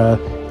Nevada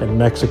and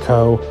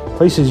Mexico,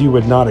 places you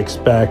would not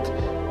expect,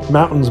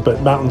 mountains,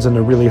 but mountains in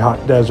a really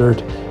hot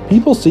desert,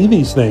 people see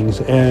these things,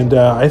 and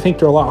I think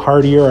they're a lot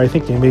hardier. I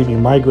think they maybe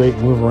migrate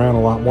and move around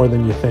a lot more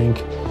than you think,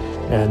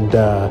 and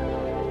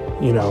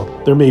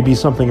there may be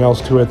something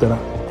else to it that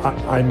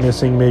I'm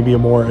missing, maybe a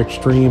more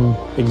extreme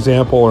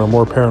example or a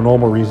more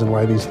paranormal reason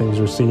why these things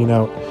are seen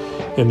out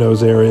in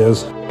those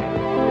areas.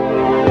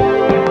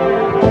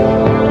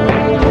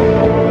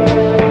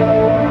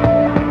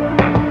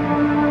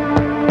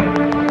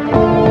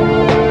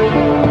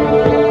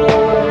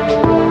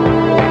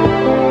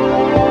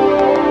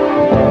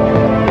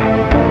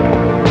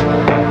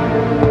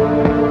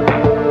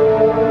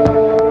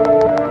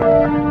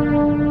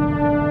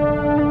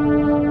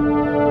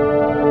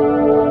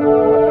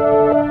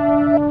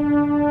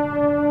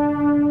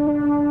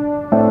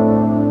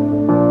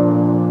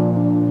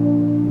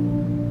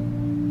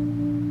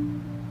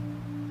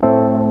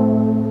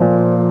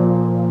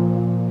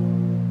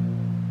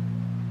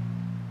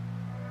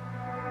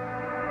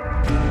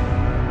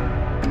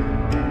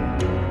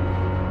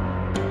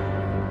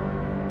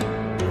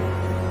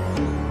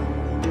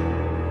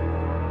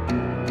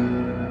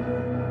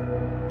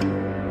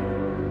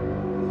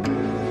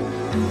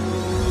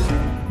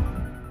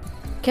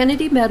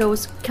 Kennedy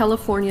Meadows,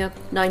 California,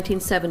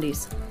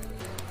 1970s.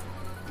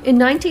 In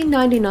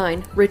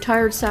 1999,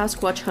 retired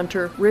Sasquatch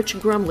hunter Rich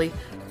Grumley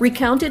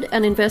recounted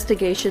an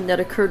investigation that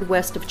occurred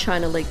west of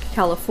China Lake,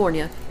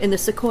 California, in the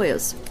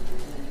Sequoias.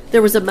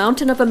 There was a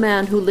mountain of a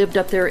man who lived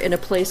up there in a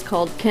place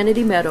called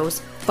Kennedy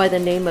Meadows by the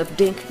name of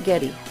Dink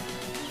Getty.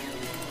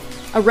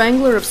 A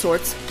wrangler of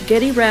sorts,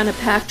 Getty ran a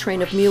pack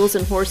train of mules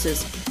and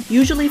horses,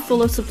 usually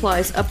full of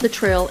supplies, up the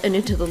trail and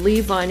into the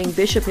Lee-Vining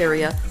Bishop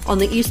area on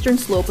the eastern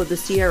slope of the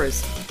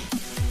Sierras.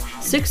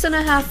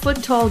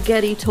 6.5-foot tall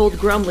Getty told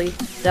Grumley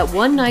that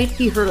one night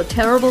he heard a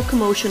terrible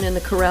commotion in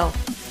the corral.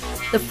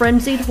 The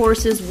frenzied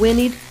horses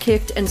whinnied,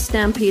 kicked, and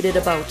stampeded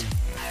about.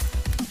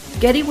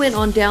 Getty went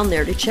on down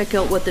there to check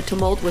out what the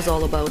tumult was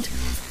all about,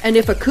 and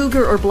if a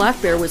cougar or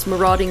black bear was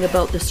marauding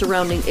about the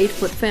surrounding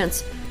 8-foot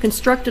fence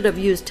constructed of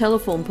used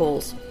telephone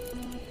poles.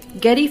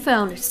 Getty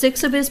found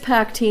 6 of his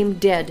pack team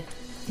dead,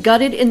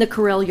 gutted in the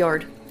corral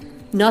yard.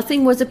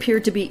 Nothing was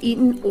appeared to be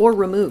eaten or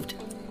removed.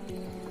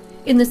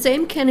 In the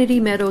same Kennedy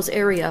Meadows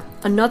area,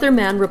 another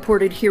man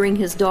reported hearing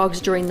his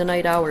dogs during the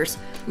night hours,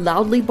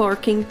 loudly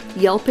barking,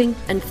 yelping,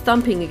 and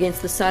thumping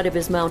against the side of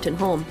his mountain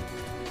home.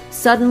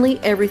 Suddenly,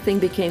 everything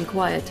became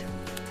quiet.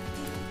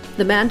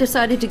 The man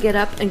decided to get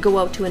up and go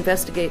out to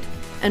investigate,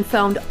 and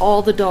found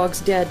all the dogs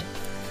dead.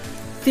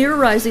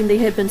 Theorizing they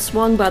had been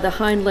swung by the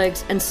hind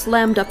legs and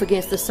slammed up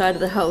against the side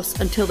of the house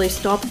until they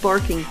stopped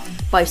barking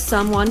by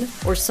someone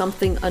or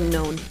something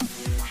unknown.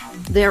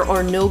 There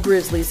are no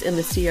grizzlies in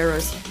the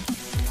Sierras.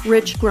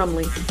 Rich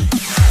Grumley.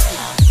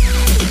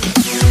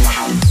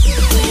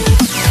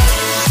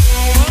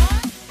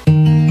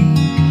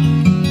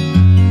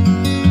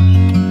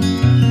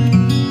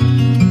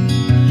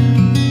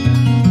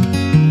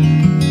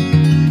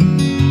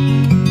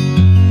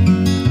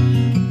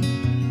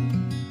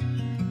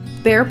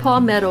 Bear Paw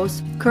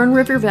Meadows, Kern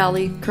River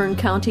Valley, Kern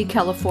County,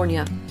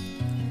 California.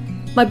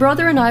 My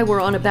brother and I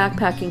were on a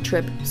backpacking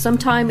trip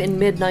sometime in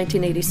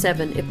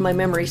mid-1987, if my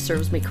memory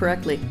serves me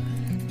correctly.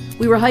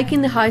 We were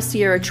hiking the High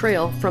Sierra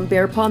Trail from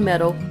Bear Paw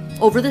Meadow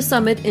over the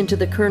summit into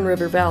the Kern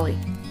River Valley.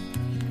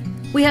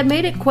 We had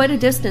made it quite a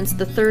distance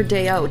the third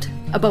day out,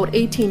 about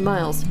 18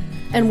 miles,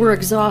 and were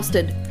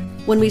exhausted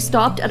when we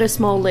stopped at a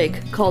small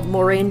lake called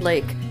Moraine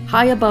Lake,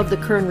 high above the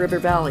Kern River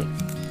Valley.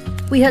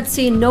 We had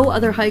seen no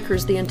other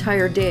hikers the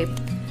entire day.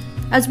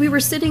 As we were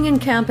sitting in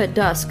camp at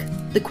dusk,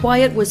 the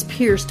quiet was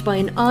pierced by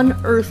an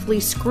unearthly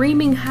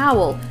screaming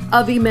howl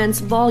of immense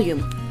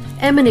volume,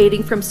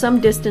 emanating from some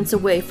distance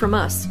away from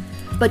us,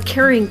 but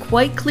carrying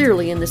quite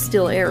clearly in the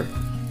still air.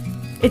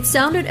 It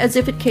sounded as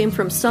if it came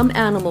from some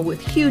animal with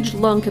huge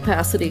lung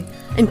capacity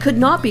and could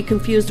not be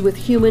confused with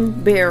human,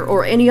 bear,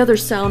 or any other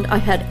sound I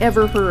had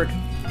ever heard.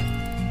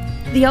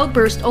 The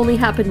outburst only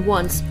happened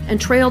once and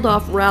trailed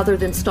off rather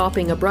than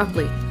stopping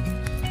abruptly.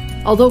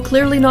 Although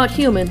clearly not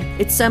human,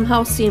 it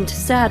somehow seemed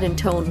sad in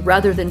tone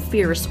rather than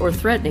fierce or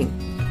threatening.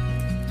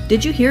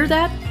 "Did you hear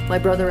that?" my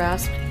brother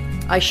asked.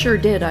 "I sure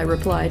did," I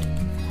replied.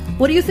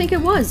 "What do you think it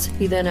was?"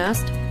 he then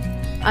asked.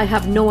 "I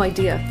have no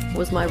idea,"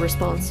 was my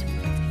response.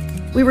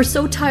 We were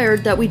so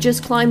tired that we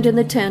just climbed in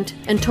the tent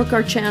and took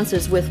our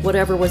chances with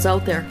whatever was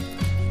out there.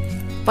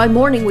 By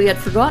morning, we had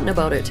forgotten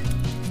about it.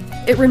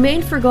 It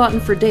remained forgotten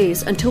for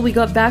days until we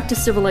got back to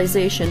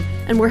civilization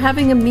and were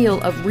having a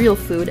meal of real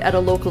food at a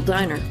local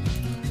diner.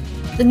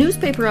 The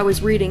newspaper I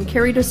was reading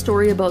carried a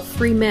story about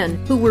 3 men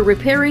who were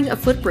repairing a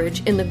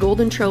footbridge in the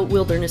Golden Trout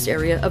Wilderness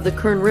area of the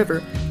Kern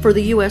River for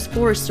the U.S.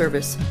 Forest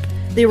Service.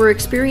 They were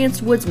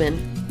experienced woodsmen.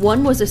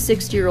 One was a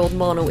 60-year-old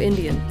Mono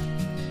Indian.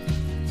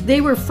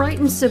 They were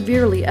frightened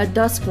severely at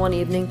dusk one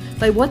evening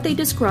by what they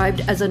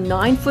described as a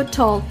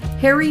 9-foot-tall,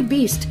 hairy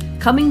beast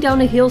coming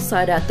down a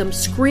hillside at them,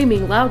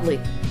 screaming loudly.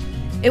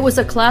 It was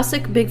a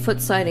classic Bigfoot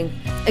sighting,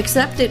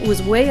 except it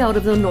was way out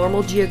of the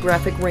normal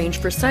geographic range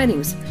for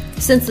sightings,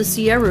 since the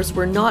Sierras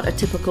were not a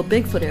typical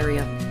Bigfoot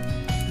area.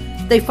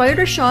 They fired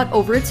a shot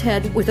over its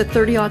head with a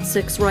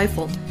 .30-06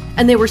 rifle,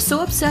 and they were so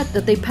upset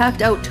that they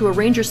packed out to a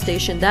ranger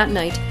station that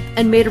night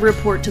and made a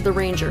report to the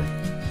ranger.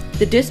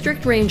 The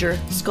district ranger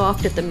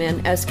scoffed at the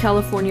men, as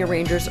California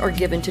rangers are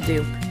given to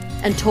do,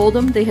 and told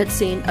them they had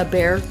seen a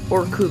bear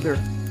or cougar.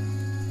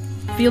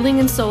 Feeling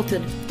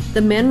insulted,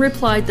 the men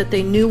replied that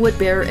they knew what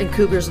bear and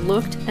cougars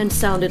looked and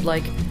sounded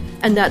like,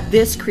 and that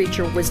this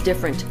creature was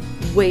different,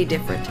 way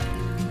different.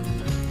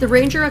 The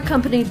ranger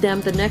accompanied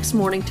them the next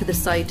morning to the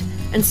site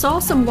and saw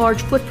some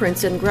large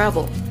footprints in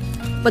gravel,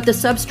 but the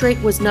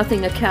substrate was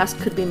nothing a cast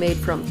could be made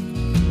from.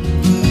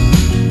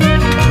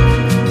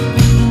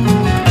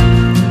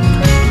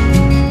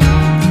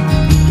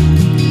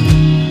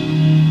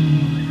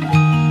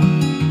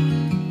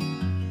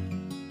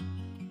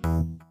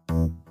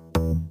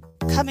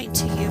 Coming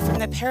to you from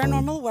the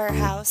Paranormal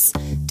Warehouse,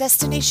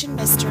 Destination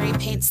Mystery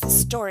paints the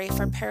story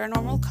for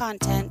paranormal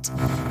content,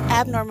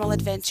 abnormal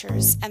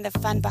adventures, and the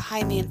fun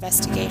behind the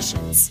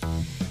investigations.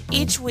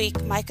 Each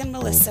week, Mike and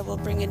Melissa will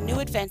bring a new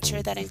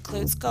adventure that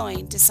includes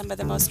going to some of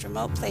the most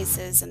remote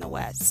places in the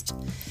West.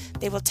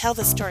 They will tell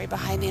the story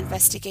behind the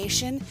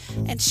investigation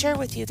and share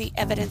with you the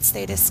evidence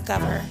they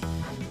discover.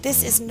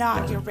 This is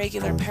not your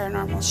regular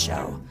paranormal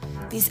show.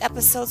 These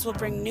episodes will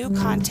bring new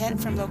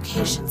content from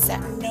locations that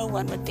no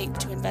one would think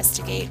to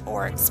investigate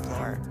or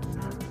explore.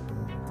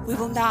 We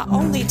will not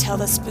only tell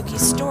the spooky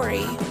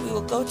story, we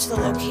will go to the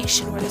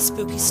location where the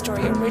spooky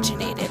story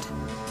originated.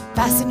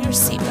 Fasten your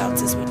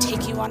seatbelts as we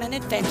take you on an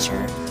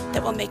adventure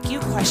that will make you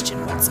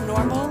question what's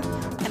normal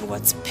and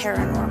what's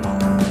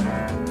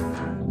paranormal.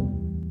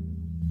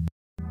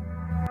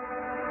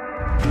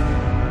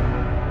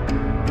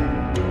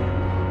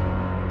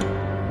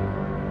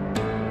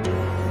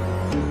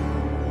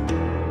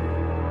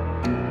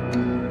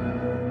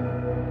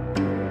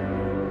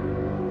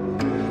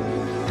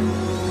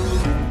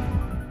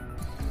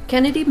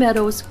 Kennedy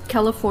Meadows,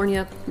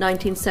 California,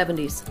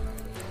 1970s.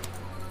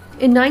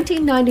 In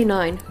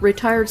 1999,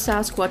 retired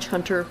Sasquatch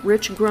hunter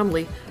Rich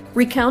Grumley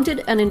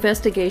recounted an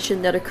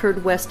investigation that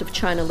occurred west of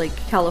China Lake,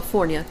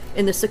 California,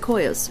 in the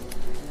Sequoias.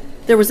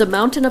 There was a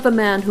mountain of a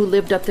man who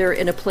lived up there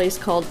in a place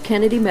called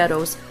Kennedy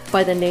Meadows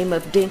by the name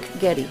of Dink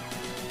Getty.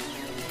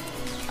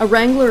 A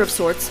wrangler of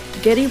sorts,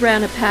 Getty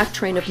ran a pack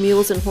train of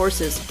mules and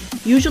horses,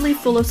 usually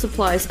full of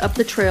supplies, up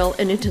the trail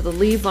and into the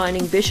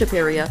Lee-Vining Bishop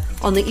area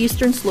on the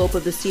eastern slope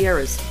of the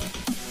Sierras.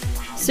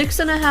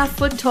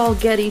 6.5-foot tall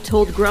Getty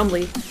told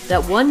Grumley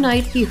that one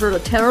night he heard a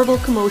terrible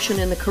commotion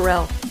in the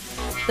corral.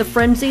 The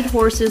frenzied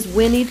horses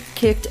whinnied,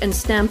 kicked, and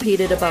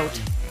stampeded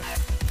about.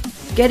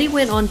 Getty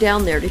went on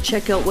down there to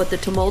check out what the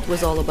tumult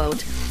was all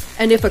about,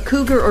 and if a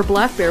cougar or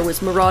black bear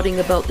was marauding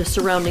about the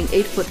surrounding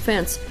 8-foot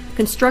fence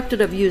constructed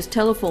of used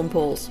telephone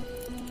poles.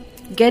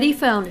 Getty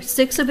found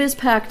 6 of his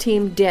pack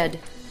team dead,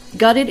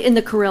 gutted in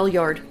the corral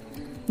yard.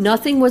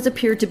 Nothing was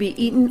appeared to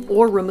be eaten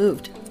or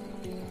removed.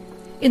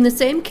 In the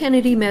same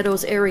Kennedy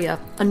Meadows area,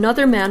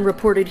 another man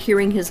reported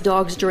hearing his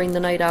dogs during the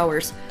night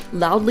hours,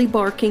 loudly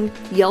barking,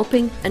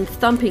 yelping, and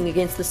thumping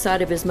against the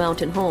side of his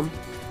mountain home.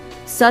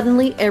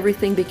 Suddenly,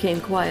 everything became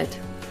quiet.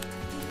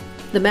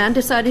 The man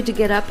decided to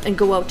get up and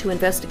go out to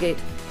investigate,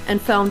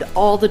 and found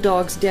all the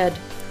dogs dead.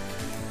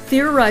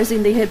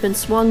 Theorizing they had been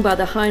swung by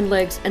the hind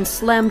legs and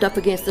slammed up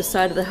against the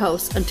side of the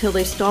house until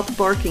they stopped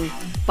barking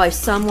by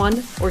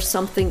someone or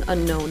something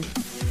unknown.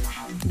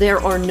 There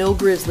are no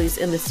grizzlies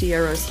in the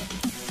Sierras.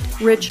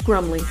 Rich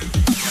Grumley.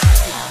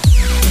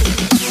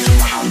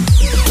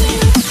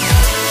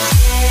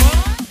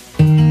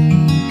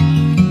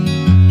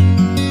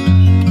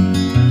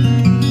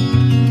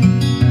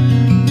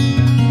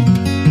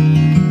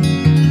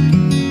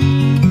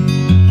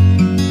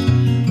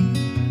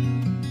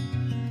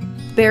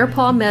 Bear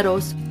Paw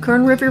Meadows,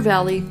 Kern River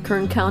Valley,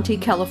 Kern County,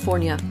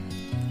 California.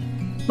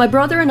 My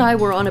brother and I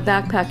were on a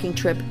backpacking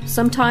trip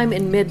sometime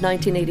in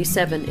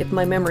mid-1987, if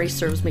my memory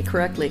serves me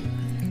correctly.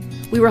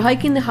 We were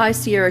hiking the High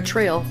Sierra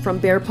Trail from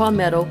Bear Paw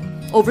Meadow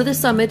over the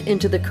summit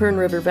into the Kern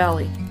River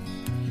Valley.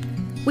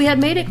 We had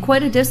made it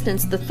quite a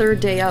distance the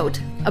third day out,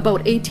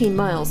 about 18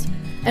 miles,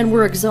 and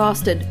were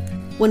exhausted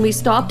when we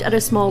stopped at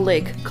a small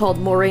lake called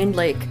Moraine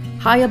Lake,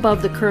 high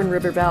above the Kern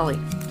River Valley.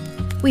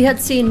 We had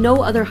seen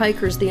no other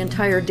hikers the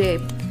entire day.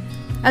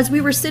 As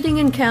we were sitting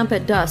in camp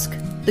at dusk,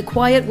 the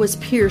quiet was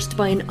pierced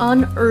by an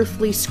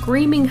unearthly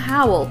screaming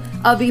howl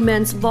of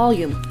immense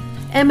volume,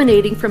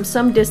 emanating from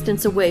some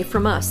distance away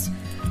from us,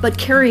 but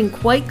carrying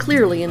quite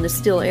clearly in the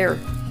still air.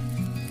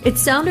 It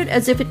sounded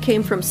as if it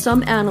came from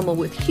some animal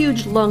with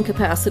huge lung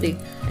capacity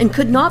and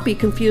could not be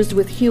confused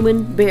with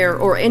human, bear,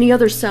 or any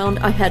other sound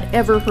I had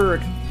ever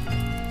heard.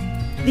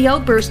 The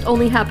outburst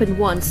only happened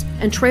once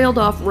and trailed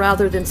off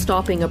rather than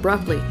stopping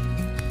abruptly.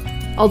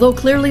 Although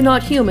clearly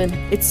not human,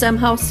 it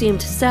somehow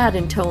seemed sad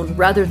in tone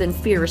rather than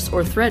fierce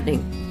or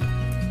threatening.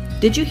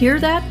 "Did you hear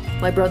that?"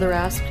 my brother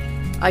asked.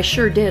 "I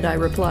sure did," I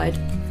replied.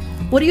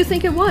 "What do you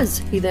think it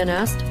was?" he then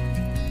asked.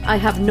 "I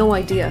have no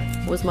idea,"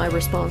 was my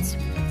response.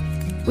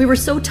 We were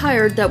so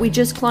tired that we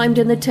just climbed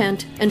in the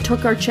tent and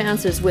took our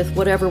chances with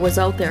whatever was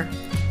out there.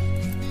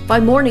 By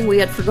morning, we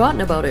had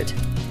forgotten about it.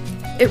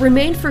 It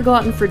remained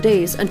forgotten for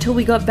days until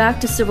we got back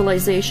to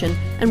civilization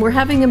and were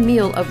having a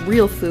meal of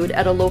real food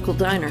at a local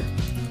diner.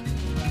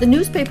 The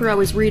newspaper I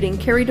was reading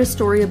carried a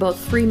story about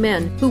 3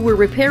 men who were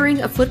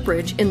repairing a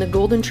footbridge in the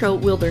Golden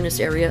Trout Wilderness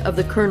area of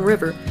the Kern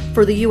River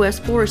for the U.S.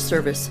 Forest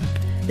Service.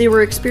 They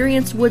were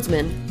experienced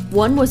woodsmen.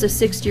 One was a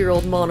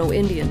 60-year-old Mono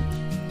Indian.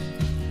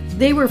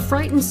 They were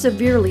frightened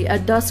severely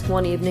at dusk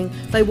one evening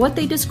by what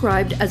they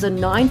described as a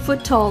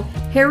 9-foot-tall,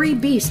 hairy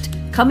beast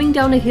coming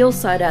down a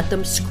hillside at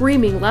them,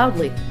 screaming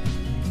loudly.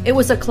 It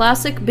was a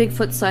classic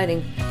Bigfoot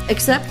sighting,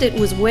 except it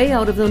was way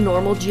out of the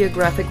normal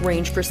geographic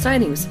range for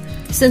sightings,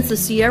 since the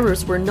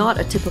Sierras were not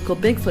a typical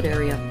Bigfoot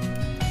area.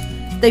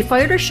 They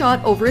fired a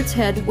shot over its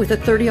head with a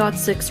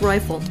 .30-06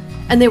 rifle,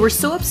 and they were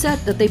so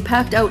upset that they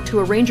packed out to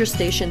a ranger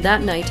station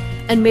that night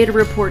and made a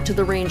report to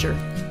the ranger.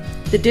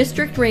 The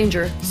district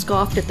ranger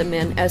scoffed at the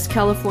men, as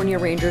California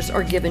rangers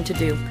are given to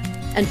do,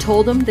 and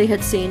told them they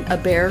had seen a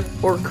bear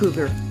or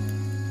cougar.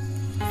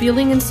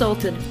 Feeling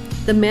insulted,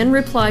 the men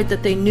replied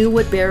that they knew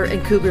what bear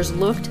and cougars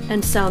looked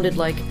and sounded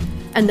like,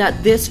 and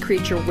that this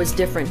creature was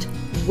different,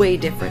 way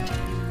different.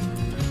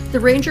 The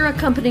ranger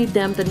accompanied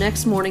them the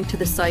next morning to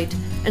the site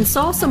and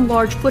saw some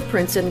large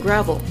footprints in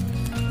gravel,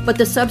 but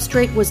the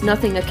substrate was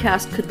nothing a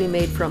cast could be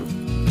made from.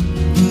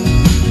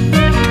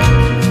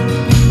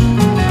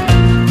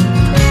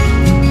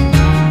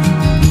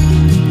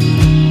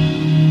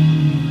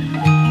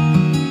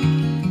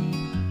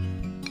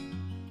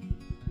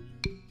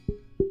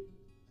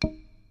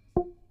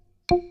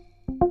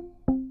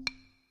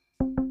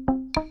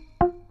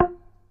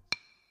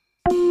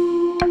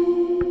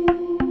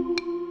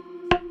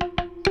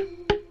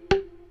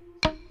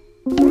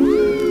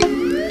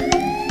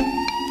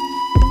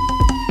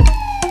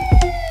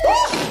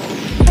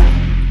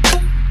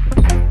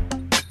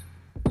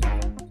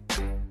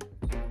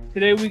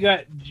 today we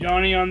got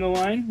Johnny on the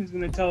line, who's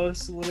going to tell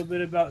us a little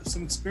bit about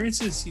some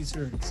experiences he's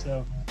heard.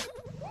 So,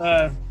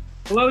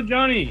 hello,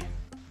 Johnny.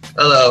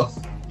 Hello,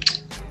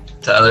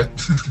 Tyler.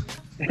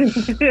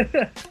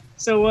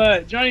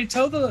 So, Johnny,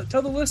 tell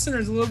the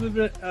listeners a little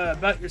bit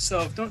about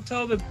yourself. Don't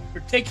tell the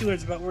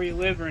particulars about where you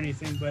live or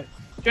anything, but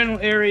general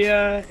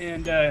area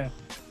and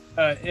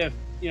if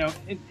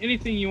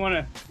anything you want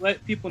to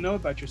let people know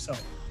about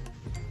yourself.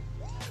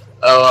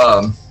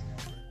 Oh,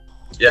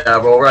 yeah.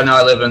 Well, right now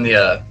I live in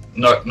the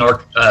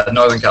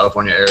Northern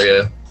California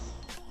area.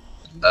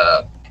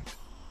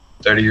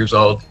 30 years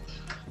old.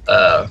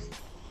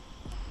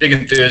 Big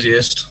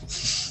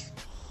enthusiast.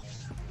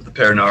 The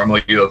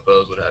paranormal,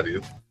 UFOs, what have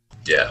you.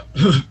 Yeah.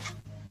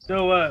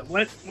 So,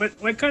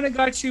 what kind of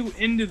got you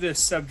into this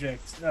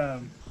subject?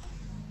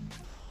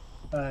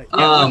 Basically,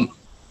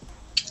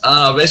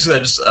 I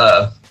just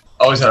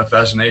always had a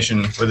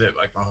fascination with it,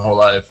 like my whole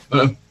life.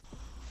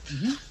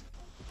 Mm-hmm.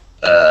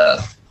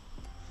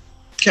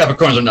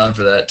 Capricorns are known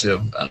for that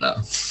too. I know.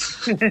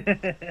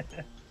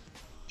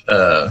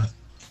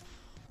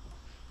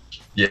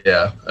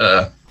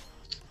 Yeah.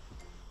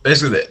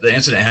 Basically, the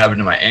incident happened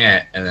to my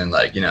aunt, and then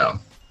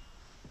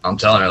I'm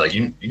telling her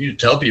you need to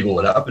tell people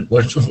what happened,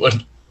 what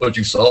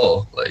you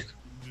saw, like.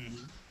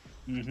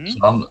 Mm-hmm.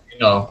 So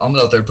I'm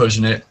out there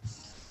pushing it.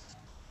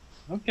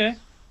 Okay.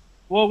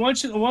 Well, why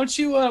don't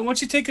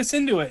you take us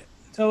into it?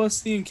 Tell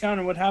us the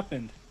encounter. What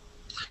happened?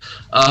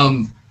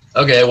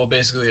 Okay. Well,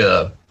 basically,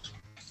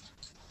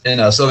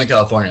 in Southern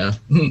California,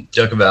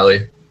 Yucca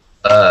Valley,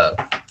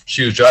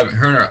 she was driving.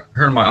 Her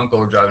and my uncle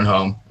were driving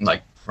home in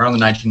around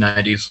the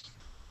 1990s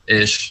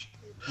ish.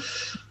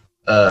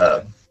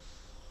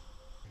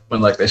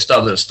 When they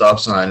stopped at a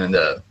stop sign and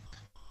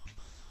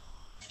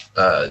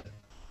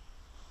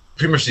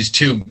pretty much these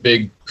two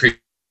big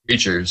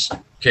creatures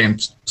came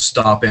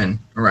stomping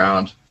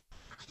around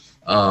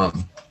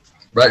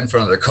right in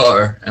front of their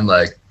car, and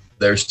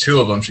there's two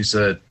of them, she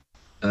said,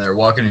 and they're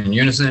walking in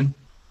unison,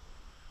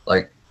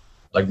 like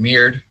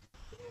mirrored,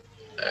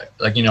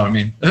 you know what I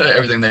mean.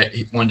 Everything that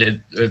one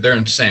did, they're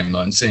in the same,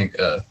 in sync,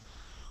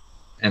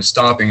 and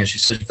stomping, and she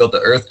said she felt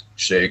the earth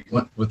shake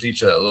with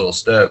each little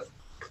step.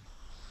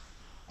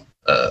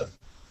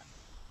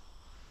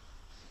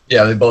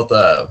 Yeah, they both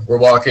were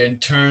walking,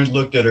 turned,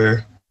 looked at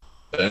her,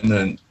 and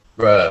then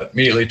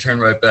immediately turned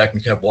right back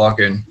and kept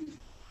walking.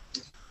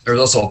 There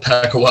was also a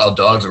pack of wild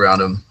dogs around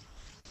them.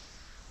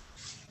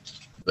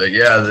 But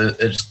yeah,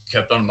 it just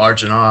kept on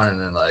marching on,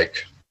 and then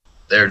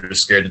they were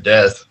just scared to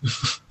death.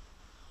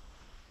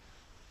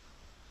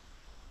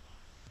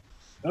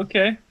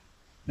 Okay.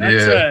 That's,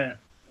 yeah.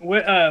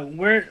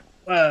 Where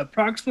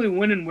approximately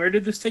when and where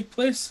did this take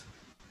place?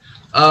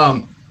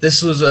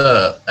 This was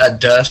at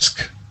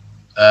dusk.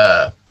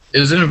 It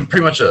was in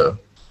pretty much a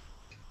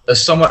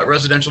somewhat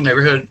residential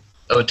neighborhood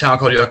of a town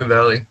called Yucca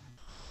Valley.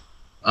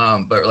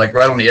 But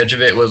right on the edge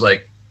of it was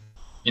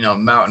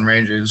mountain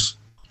ranges,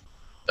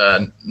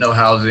 no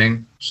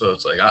housing. So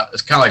it's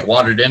it's kind of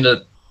wandered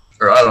into,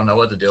 or I don't know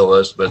what the deal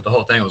was, but the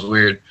whole thing was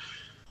weird.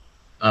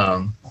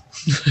 Yeah.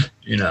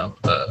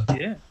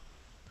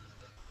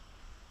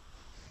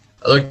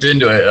 I looked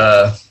into it.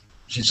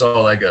 She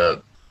saw a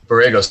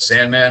Borrego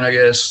Sandman, I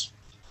guess.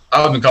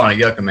 I've been calling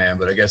it Yucca Man,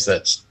 but I guess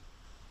that's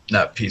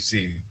not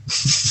PC.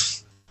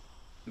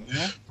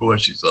 Yeah. For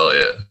what she saw,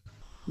 yeah.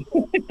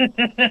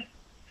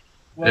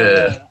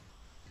 Well,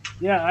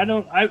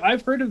 yeah.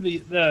 I've heard of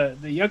the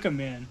Yucca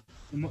Man,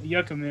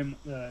 Yucca Man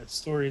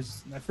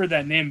stories. I've heard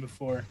that name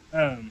before.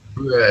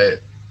 Right.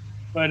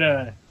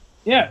 But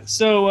yeah.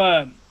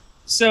 So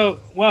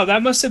wow,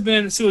 that must have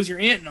been. So it was your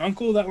aunt and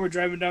uncle that were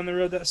driving down the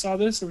road that saw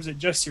this, or was it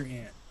just your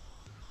aunt?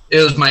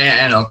 It was my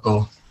aunt and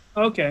uncle.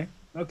 Okay.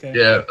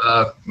 Yeah,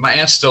 my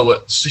aunt's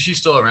she's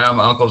still around.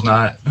 My uncle's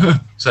not,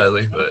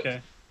 sadly. But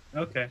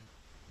okay.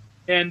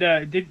 And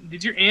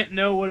did your aunt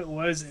know what it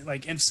was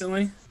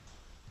instantly?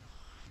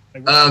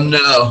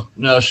 No.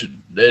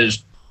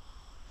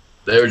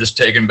 They were just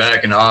taken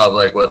back in awe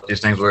of what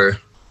these things were.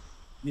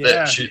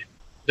 Yeah.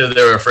 They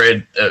were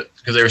afraid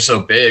because they were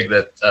so big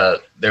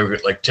that they were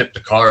tipped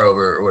the car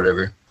over or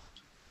whatever.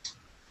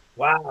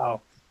 Wow.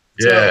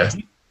 Yeah.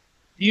 So,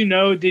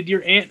 did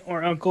your aunt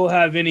or uncle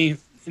have any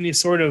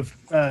sort of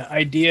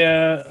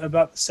idea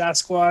about the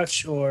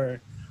Sasquatch or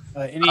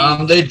any?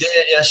 They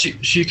did. Yeah.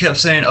 She kept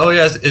saying, "Oh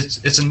yeah,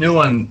 it's a new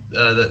one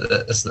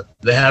that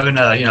they haven't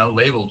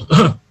labeled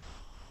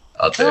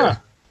out there." Huh.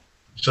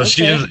 So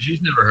okay.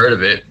 She's never heard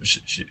of it.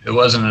 It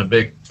wasn't a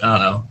big. I don't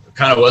know. It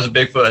kind of was a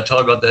Bigfoot. I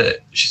told her about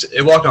that.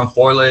 It walked on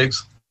 4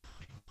 legs,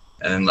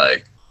 and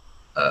I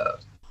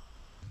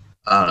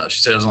don't know.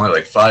 She said it was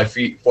only 5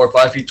 feet, 4 or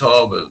 5 feet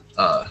tall, but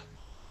I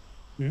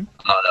don't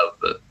know.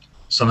 But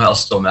somehow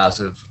still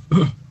massive.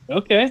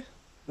 Okay.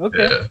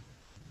 Yeah.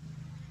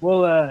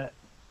 Well,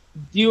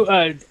 do you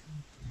and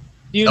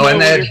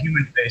they had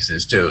human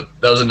faces too.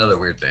 That was another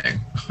weird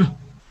thing.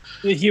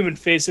 The human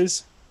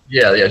faces.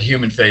 Yeah, they had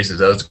human faces.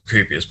 That was the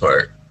creepiest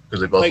part because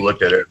they both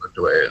looked at her and looked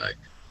away.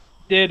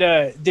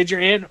 Did your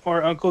aunt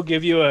or uncle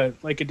give you a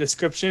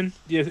description,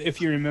 if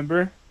you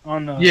remember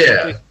on?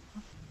 Yeah.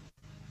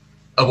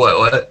 Of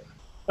what?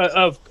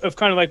 Of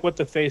kind of like what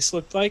the face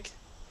looked like?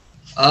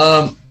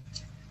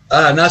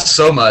 Not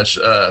so much.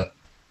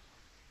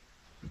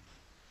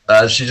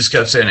 She just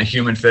kept saying a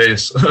human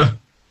face.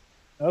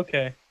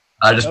 Okay.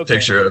 I just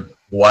picture a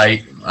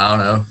white, I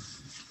don't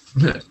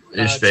know,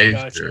 ish face.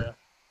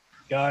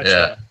 Gotcha.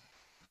 Yeah.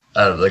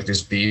 Out of like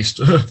this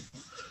beast.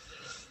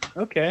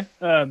 Okay.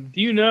 Do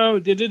you know,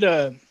 did it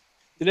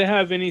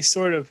have any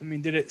sort of,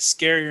 did it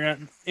scare your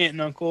aunt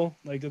and uncle?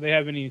 Like, do they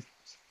have any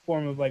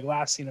form of like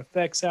lasting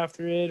effects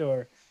after it,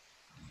 or?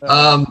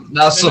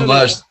 Not so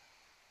much.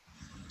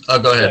 Oh,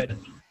 go ahead.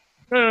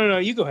 No,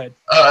 you go ahead.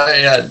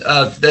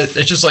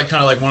 It's just like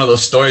kind of like one of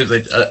those stories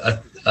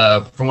that,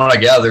 from what I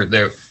gathered,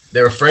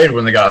 they're afraid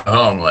when they got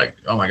home, like,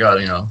 oh my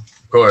God, of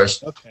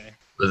course. Okay.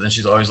 But then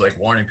she's always like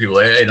warning people,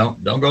 like, hey,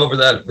 don't go over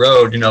that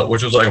road,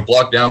 which was like a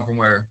block down from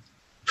where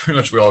pretty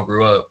much we all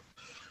grew up.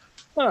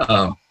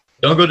 Huh.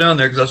 Don't go down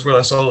there because that's where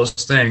I saw those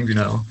things,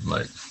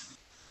 like.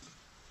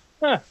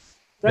 Huh.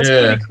 That's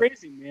pretty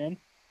crazy, man.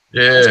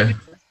 Yeah.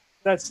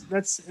 That's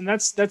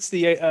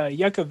the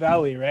Yucca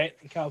Valley, right,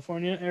 in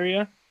California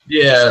area.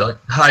 Yeah, like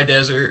high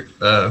desert.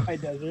 High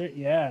desert,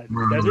 yeah.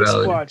 Desert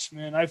Valley. Squatch,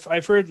 man.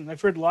 I've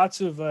heard lots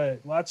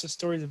of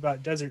stories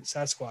about desert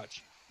Sasquatch.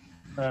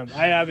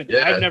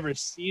 I've never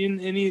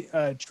seen any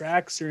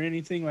tracks or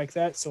anything like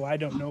that, so I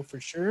don't know for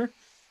sure.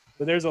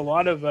 But there's a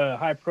lot of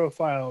high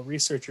profile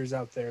researchers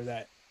out there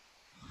that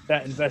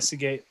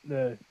investigate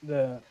the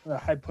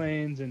high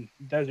plains and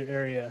desert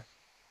area.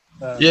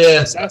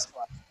 Sasquatch.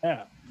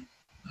 Yeah.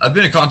 I've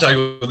been in contact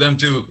with them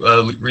too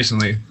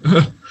recently.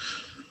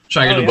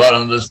 Trying to get to the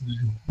bottom of this thing.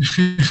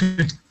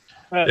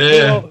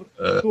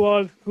 Who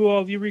all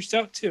have you reached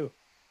out to?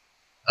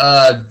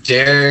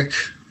 Derek.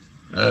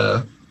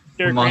 Derek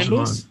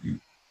Randles?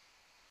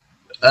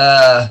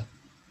 I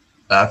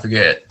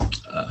forget.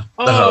 The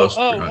host.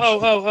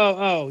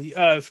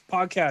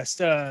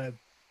 Podcast.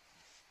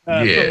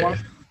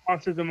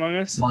 Monsters Among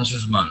Us.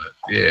 Monsters Among Us.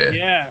 Yeah.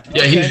 Yeah.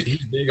 Yeah. Okay.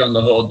 He's big on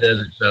the whole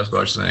desert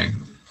Sasquatch thing.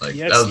 Like,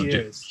 yes, that was he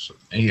is.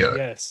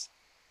 Yes.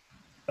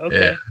 Okay.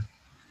 Yeah.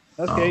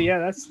 Okay.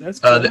 That's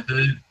cool.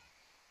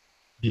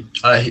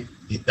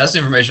 That's the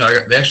information I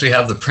got. They actually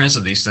have the prints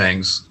of these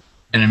things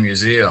in a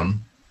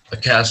museum, the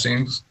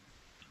castings.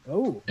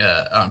 Oh.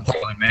 Yeah, out in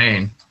Portland,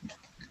 Maine.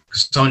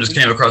 Someone just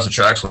came across the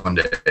tracks one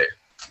day.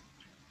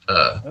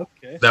 That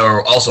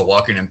were also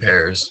walking in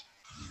pairs.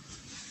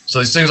 So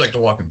these things like to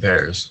walk in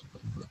pairs.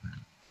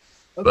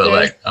 But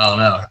like, I don't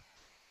know.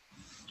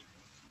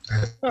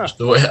 Huh.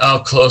 The way how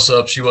close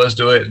up she was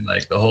to it, and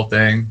like the whole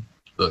thing,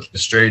 the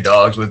stray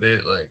dogs with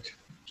it, like,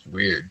 it's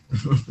weird.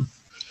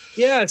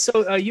 Yeah,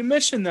 so you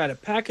mentioned that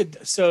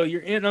so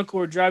your aunt and uncle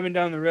were driving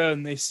down the road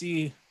and they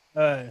see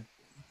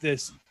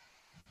this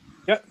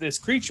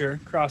creature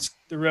cross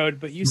the road,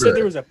 but you said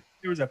there was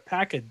a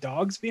pack of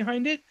dogs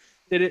behind it.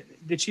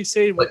 Did she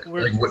say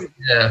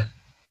yeah?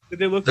 Did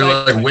they look? They're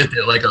like with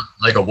it, like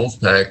a wolf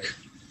pack.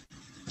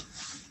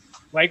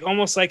 Like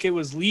almost like it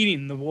was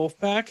leading the wolf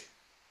pack.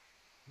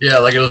 Yeah,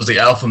 like it was the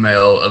alpha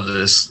male of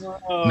this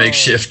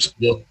makeshift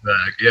wolf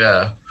pack.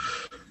 Yeah,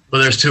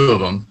 but there's two of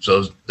them,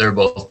 so they're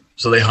both.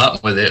 So they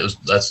hunt with it.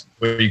 That's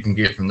what you can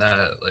get from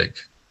that. Like,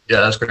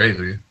 yeah, that's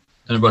crazy.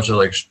 And a bunch of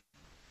like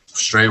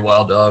stray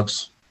wild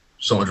dogs.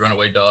 Someone's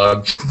runaway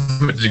dog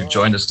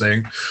joined this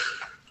thing.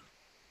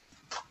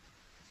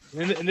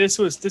 And this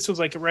was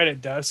like right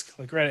at dusk,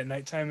 like right at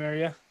nighttime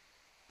area.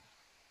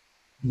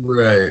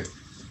 Right.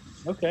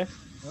 Okay.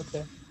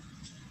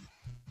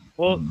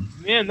 Well,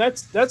 man,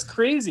 that's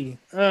crazy.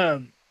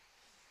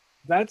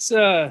 That's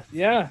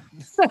yeah.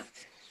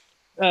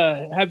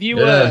 Have you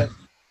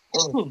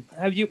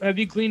have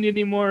you gleaned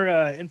any more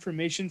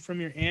information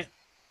from your aunt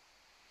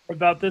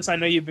about this? I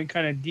know you've been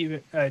kind of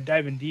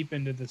diving deep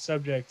into the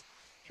subject,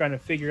 trying to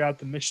figure out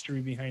the mystery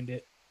behind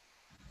it.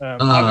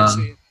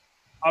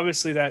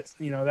 Obviously that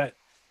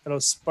that'll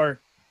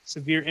spark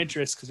severe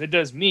interest because it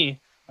does me.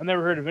 I've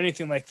never heard of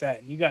anything like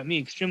that, and you got me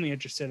extremely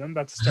interested. I'm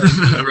about to start.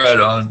 Right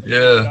on.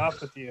 Yeah.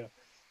 Off with you.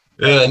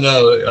 Yeah.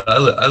 No,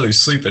 I lose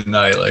sleep at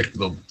night, like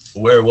the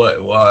where,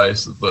 what, why,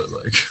 but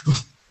like.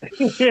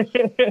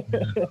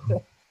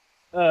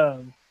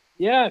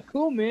 Yeah,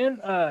 cool,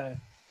 man.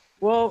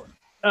 Well,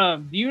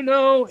 do you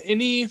know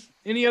any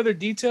other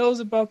details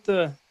about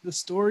the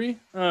story?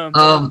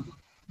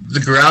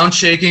 The ground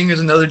shaking is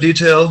another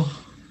detail.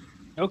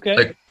 Okay.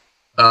 Like,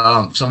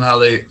 somehow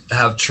they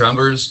have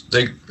tremors,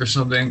 or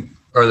something,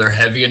 or they're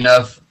heavy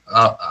enough.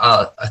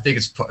 I think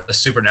it's a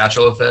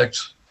supernatural effect.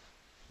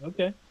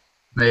 Okay.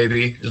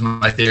 Maybe is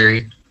my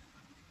theory.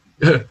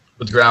 But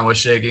the ground was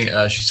shaking.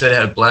 She said it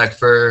had black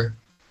fur.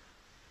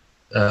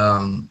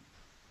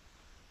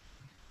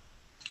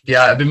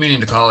 Yeah, I've been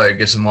meaning to call her and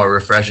get some more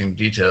refreshing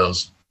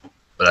details,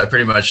 but I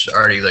pretty much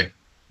already like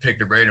picked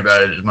her brain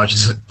about it as much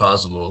as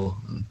possible.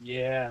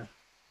 Yeah.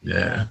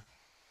 Yeah.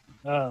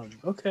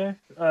 Okay.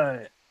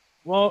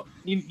 Well,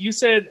 you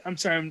said, I'm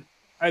sorry,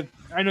 I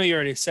know you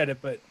already said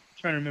it, but I'm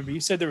trying to remember. You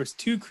said there was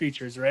two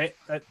creatures, right?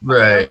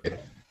 Right.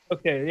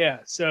 Okay, yeah.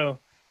 So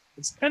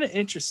it's kind of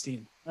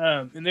interesting.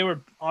 And they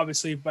were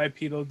obviously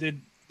bipedal. Did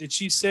Did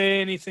she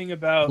say anything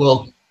about?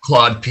 Well,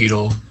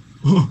 quadrupedal.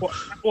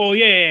 Well,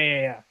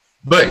 yeah.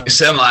 But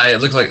semi,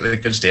 it looked like they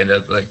could stand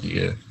up. Like,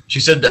 yeah. She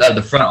said that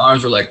the front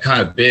arms were like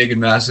kind of big and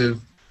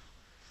massive,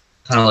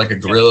 kind of like a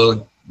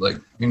gorilla. Like,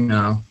 you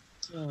know.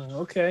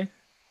 Oh, okay.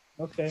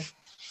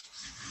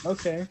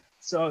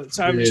 So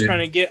I'm just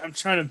trying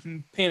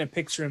to paint a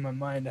picture in my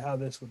mind of how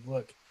this would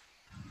look.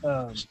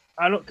 I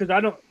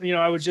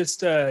was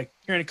just hearing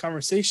a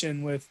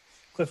conversation with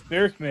Cliff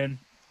Berickman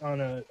on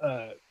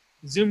a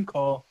Zoom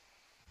call.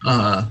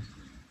 A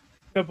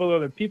couple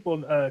other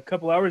people a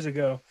couple hours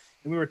ago,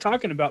 and we were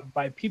talking about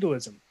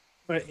bipedalism,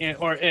 quad.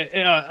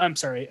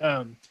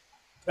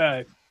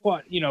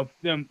 You know,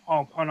 them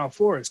all on all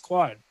fours,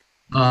 quad.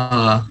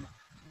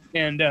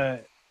 And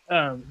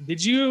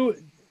did she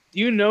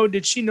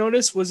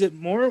notice? Were they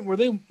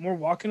more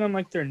walking on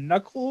like their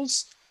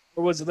knuckles,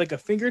 or was it like a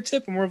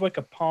fingertip, or more of like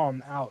a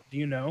palm out? Do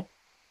you know?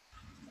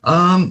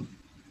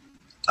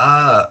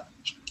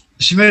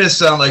 She made it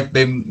sound like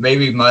they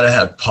maybe might have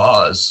had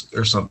paws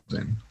or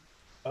something.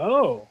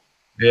 Oh.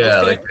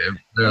 Yeah, okay. like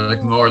they're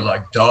like more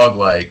like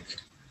dog-like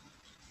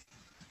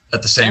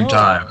at the same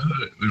time.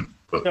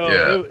 But,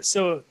 yeah.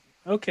 So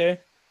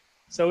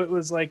it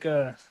was like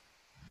a.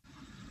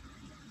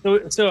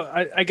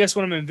 So I guess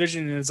what I'm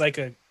envisioning is like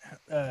a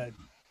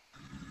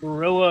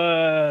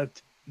gorilla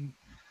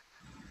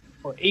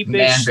or ape-ish,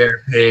 man,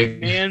 bear,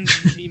 pig,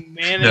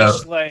 manish, no.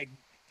 like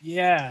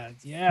yeah.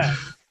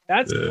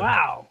 That's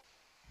wow.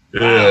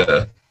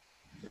 Yeah.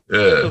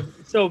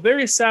 So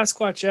very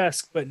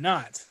Sasquatch-esque, but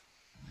not.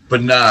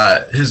 But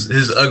not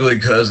his ugly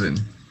cousin.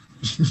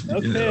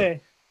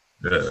 Okay.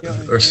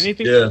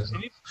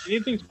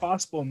 Anything's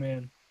possible,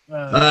 man.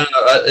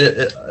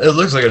 It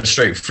looks like a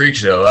straight freak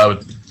show. I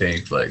would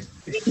think, like.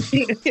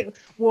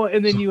 Well,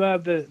 and then you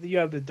have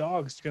the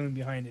dogs coming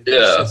behind it.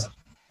 Yeah.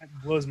 That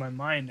blows my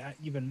mind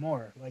even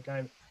more. Like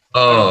I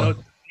don't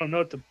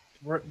know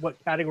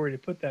what category to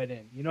put that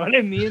in. You know what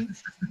I mean?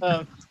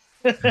 Yeah,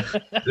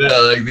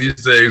 like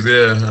these things.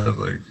 Yeah, I'm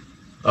like,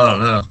 I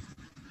don't know,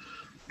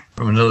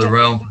 from another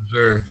realm for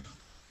sure.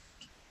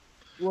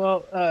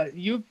 Well,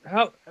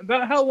 how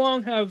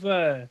long have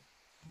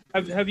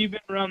you been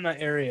around that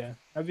area?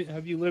 Have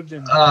you lived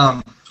in?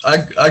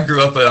 I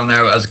grew up down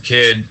there as a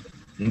kid,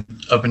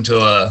 up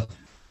until I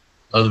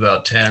was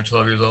about 10 or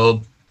 12 years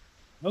old.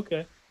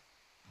 Okay.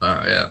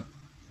 Yeah.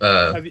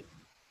 I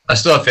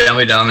still have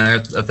family down there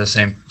at the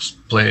same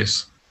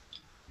place.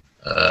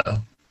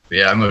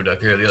 Yeah, I moved up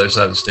here to the other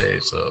side of the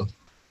state, so.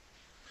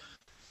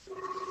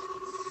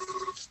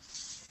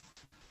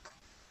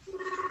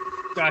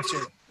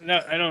 Gotcha. No,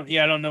 I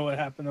don't know what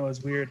happened. That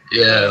was weird.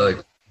 Yeah,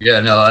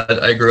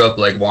 I grew up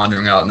like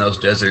wandering out in those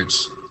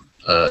deserts.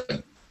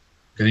 Cause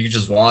you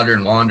just wander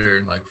and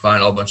like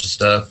find a whole bunch of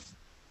stuff,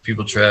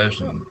 people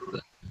trash, and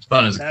it's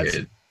fun as a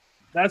kid.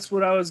 That's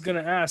what I was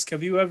gonna ask.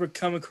 Have you ever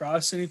come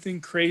across anything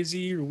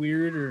crazy or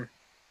weird or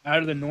out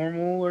of the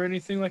normal or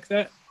anything like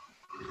that?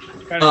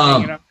 Kind of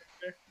hanging out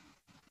there?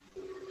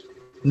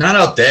 Not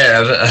out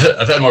there.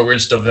 I've had more weird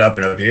stuff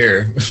happen up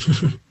here.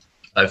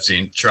 I've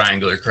seen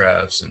triangular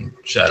crafts and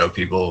shadow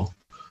people.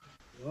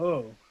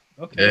 Whoa.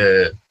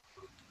 Okay. Yeah.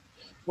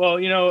 Well,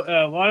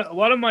 a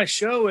lot of my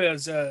show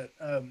is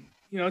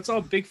it's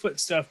all Bigfoot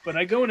stuff, but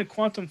I go into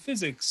quantum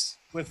physics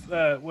with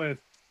the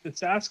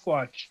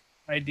Sasquatch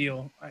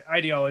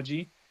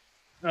ideology,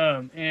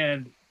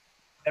 and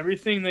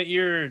everything that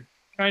you're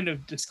kind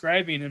of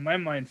describing in my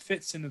mind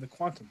fits into the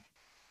quantum.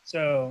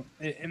 So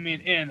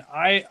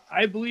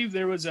I believe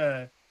there was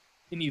an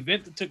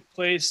event that took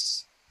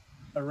place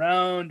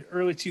around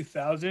early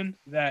 2000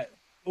 that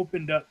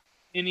opened up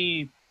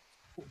any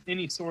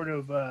sort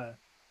of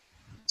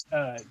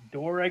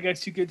door, I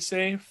guess you could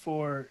say,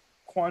 for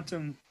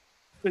quantum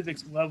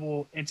physics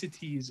level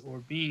entities or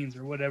beings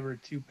or whatever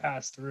to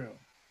pass through.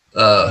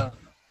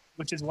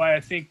 Which is why I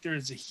think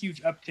there's a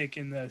huge uptick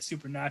in the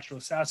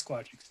supernatural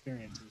Sasquatch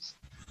experiences.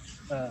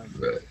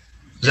 Right.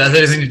 Does that have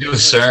anything to do with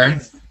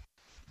CERN?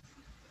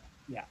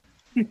 Yeah.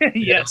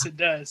 Yes, it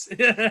does.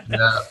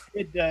 Yeah.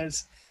 It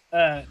does.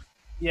 That's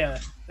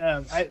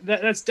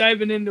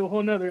diving into a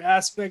whole nother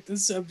aspect of the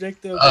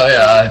subject.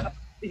 Yeah.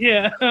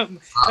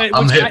 I'm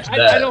hip to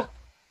that.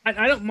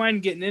 I don't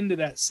mind getting into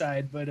that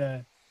side,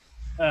 but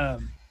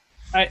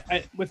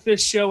I with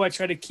this show I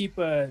try to keep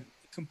a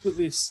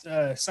completely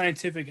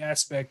scientific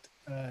aspect.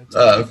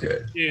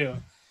 Okay. Too.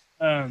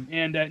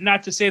 And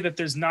not to say that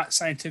there's not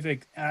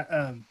scientific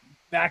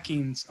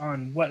backings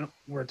on what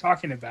we're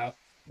talking about.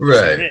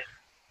 Right.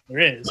 There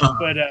is.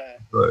 But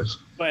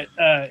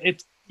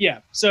it's yeah.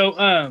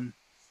 So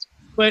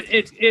but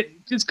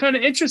it just kind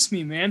of interests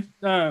me, man.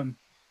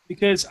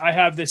 Because I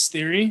have this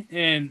theory,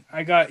 and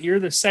you're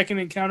the second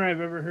encounter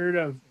I've ever heard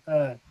of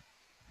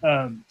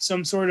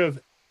some sort of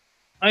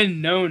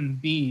unknown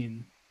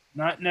being,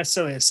 not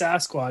necessarily a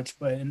Sasquatch,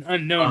 but an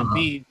unknown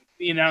being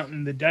out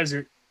in the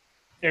desert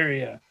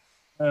area.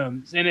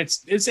 And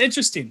it's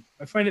interesting.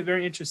 I find it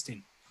very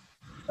interesting.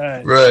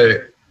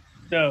 Right.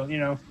 So,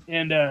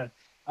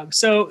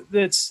 so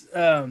that's,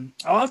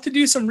 I'll have to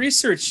do some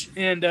research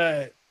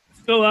and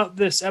fill out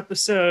this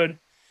episode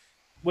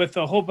with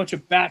a whole bunch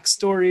of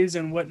backstories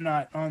and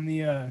whatnot on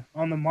the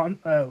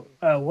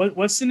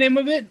what's the name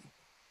of it?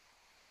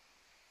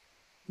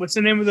 What's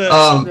the name of the?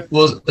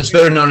 Well, it's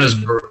better known as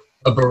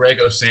a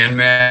Borrego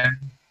Sandman.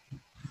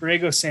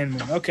 Borrego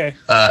Sandman. Okay.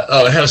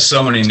 It has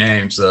so many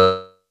names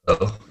though.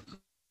 Okay.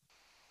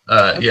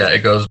 Yeah,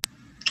 it goes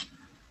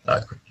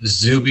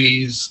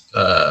Zubies,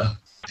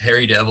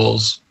 Hairy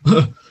Devils.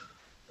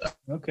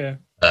 Okay.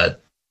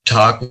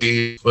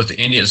 Talkie, what the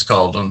Indians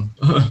called them.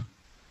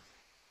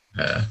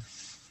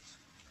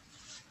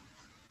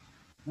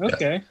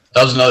 Okay.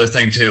 That was another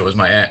thing too. Was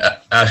my aunt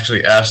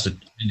actually asked the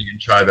Indian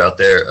tribe out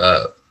there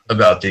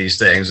about these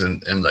things,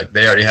 and like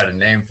they already had a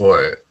name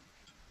for it,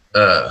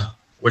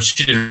 which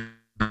she didn't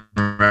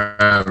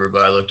remember,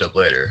 but I looked up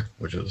later,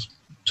 which was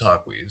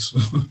Talkies.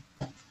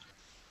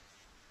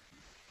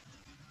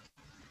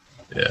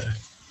 Yeah.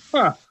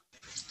 Huh.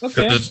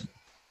 Okay.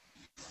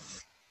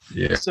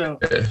 Yeah. So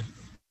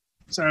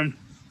I'm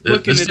this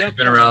looking it thing's up.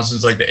 been around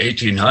since like the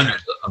 1800s.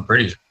 I'm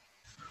pretty sure.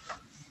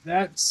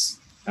 That's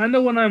kind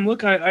of when I'm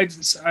looking.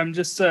 I'm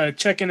just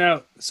checking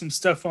out some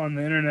stuff on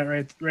the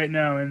internet right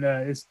now, and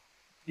it's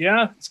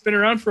been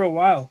around for a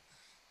while.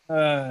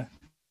 I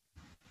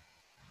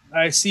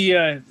see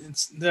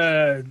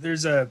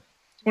there's the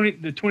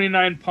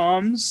 29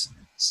 Palms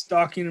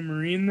stalking a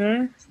Marine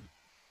there.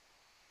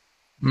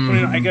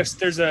 I guess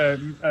there's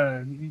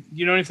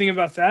you know anything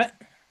about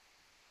that?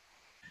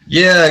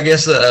 Yeah, I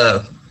guess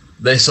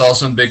they saw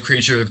some big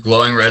creature with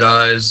glowing red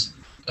eyes.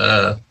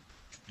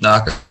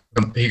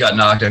 He got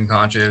knocked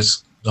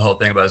unconscious. The whole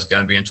thing about his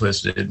gun being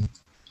twisted.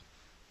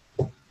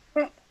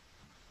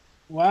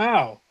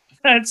 Wow,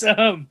 that's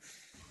I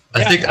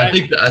think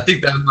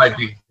that might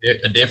be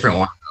a different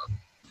one.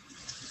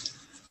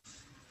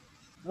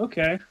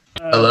 Okay.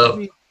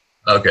 Hello.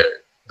 Okay,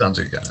 sounds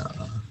like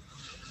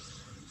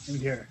in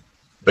here.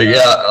 But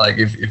yeah, like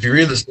if you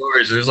read the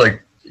stories, there's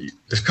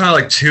kind of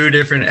like two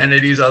different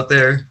entities out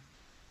there,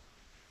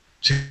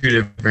 two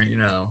different,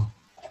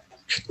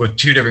 with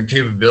two different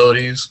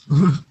capabilities.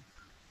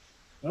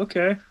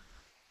 Okay.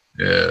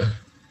 Yeah.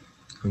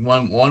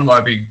 One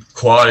might be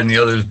quad and the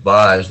other's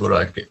bi is what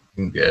I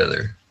can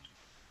gather.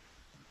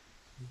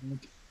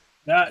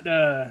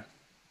 That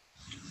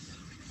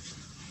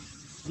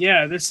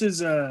yeah, this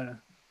is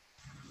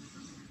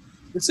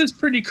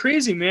pretty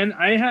crazy, man.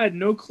 I had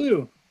no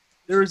clue.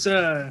 There's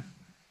the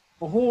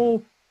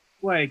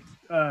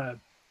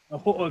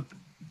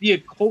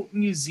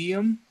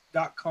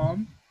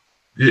occultmuseum.com.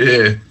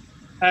 Yeah.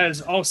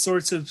 Has all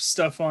sorts of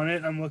stuff on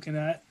it. I'm looking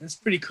at. It's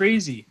pretty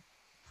crazy.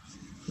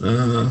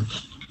 Oh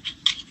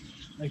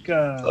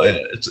yeah,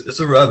 it's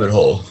a rabbit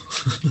hole.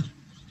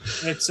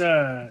 It's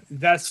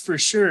that's for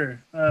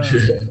sure.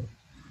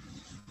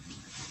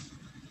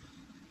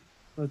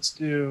 Let's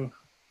do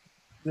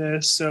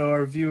this so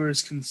our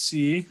viewers can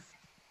see.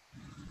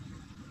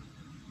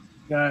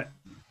 Got.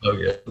 Oh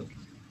yeah.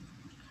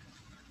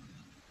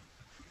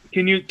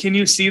 Can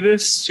you see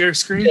this? Share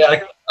screen?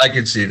 Yeah, I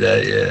can see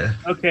that. Yeah.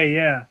 Okay.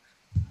 Yeah.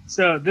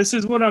 So this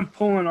is what I'm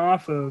pulling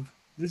off of.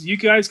 You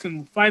guys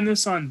can find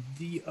this on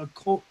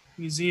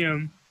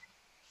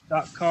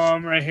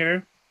theoccultmuseum.com right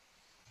here.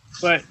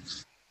 But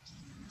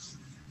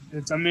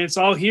it's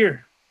all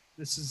here.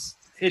 This is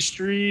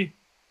history.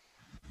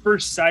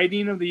 First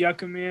sighting of the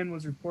Yucca Man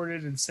was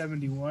reported in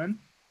 1971.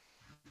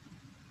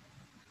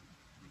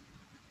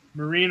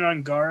 Marine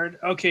on guard.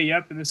 Okay,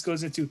 yep. And this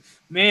goes into,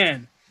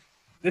 man,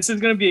 this is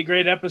going to be a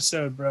great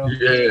episode, bro.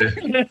 Yeah.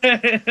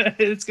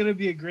 It's going to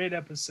be a great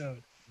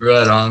episode.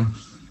 Right on.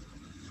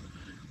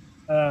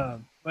 But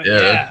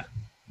yeah.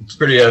 It's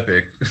pretty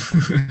epic.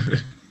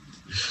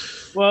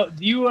 Well,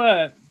 do you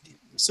I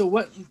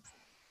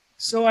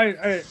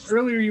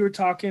earlier you were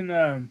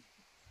talking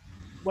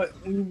what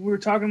we were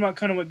talking about,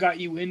 kind of what got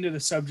you into the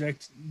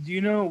subject. Do you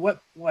know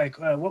what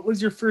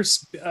was your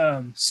first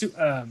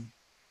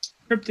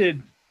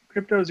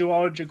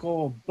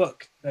cryptozoological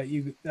book that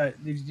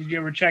did you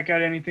ever check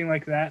out anything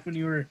like that when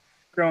you were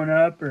growing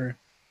up, or?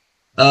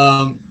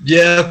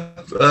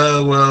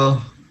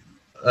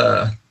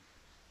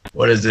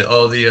 What is it?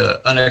 All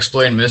the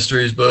unexplained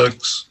mysteries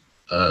books.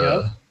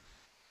 Yep.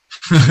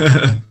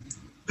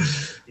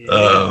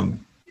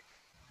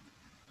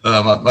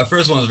 My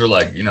first ones were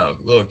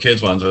little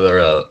kids ones where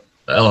they're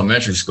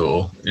elementary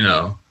school,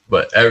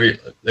 but they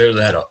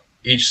had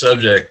each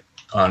subject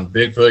on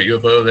Bigfoot,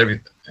 UFOs,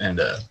 everything,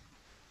 and I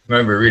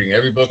remember reading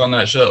every book on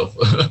that shelf.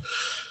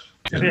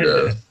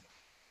 And,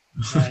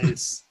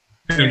 nice.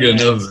 Couldn't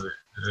get enough of it.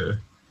 Yeah.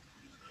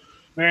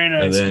 Very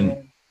nice.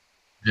 And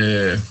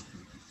then,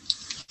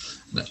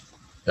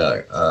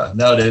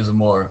 nowadays I'm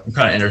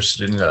kind of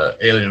interested in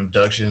alien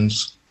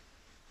abductions.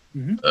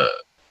 Mm-hmm.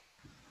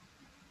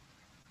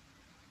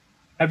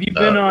 Have you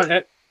been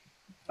on?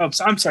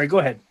 I'm sorry. Go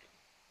ahead.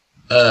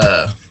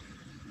 I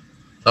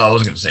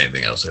wasn't going to say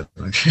anything else.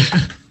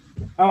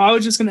 I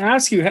was just going to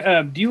ask you.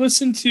 Do you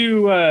listen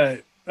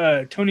to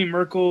Tony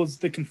Merkel's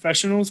The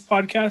Confessionals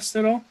podcast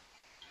at all?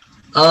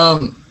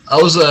 I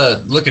was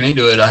looking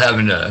into it. I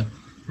haven't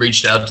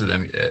reached out to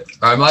them yet.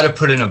 Or I might have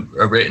put in a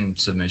written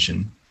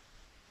submission.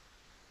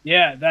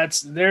 Yeah,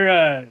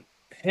 they're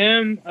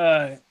him,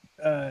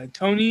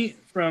 Tony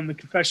from the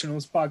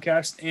Confessionals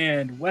podcast,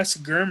 and Wes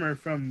Germer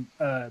from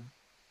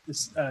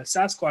this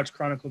Sasquatch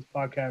Chronicles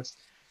podcast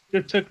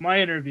just took my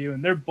interview,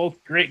 and they're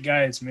both great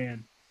guys,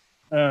 man.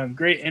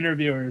 Great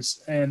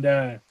interviewers, and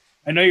I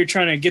know you're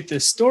trying to get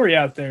this story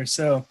out there,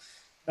 so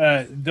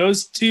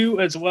those two,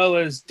 as well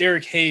as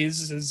Derek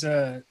Hayes, is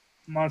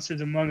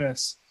Monsters Among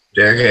Us.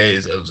 Derek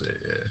Hayes, that was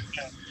it,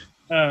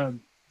 yeah.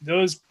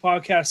 Those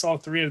podcasts, all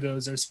three of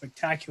those, are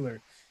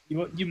spectacular.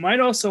 You might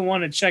also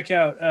want to check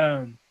out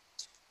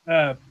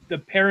the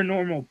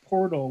Paranormal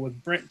Portal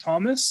with Brent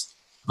Thomas.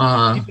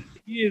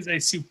 He is a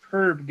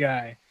superb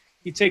guy.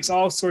 He takes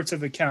all sorts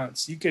of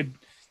accounts. You could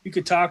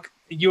talk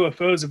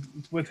UFOs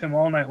with him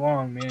all night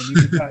long, man. You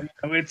could talk,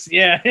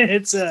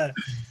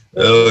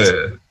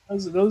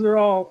 those are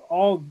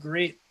all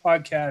great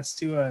podcasts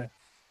to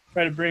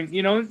try to bring.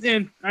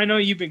 And I know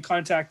you've been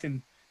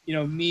contacting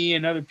me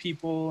and other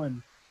people,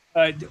 and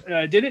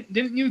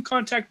didn't you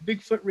contact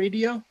Bigfoot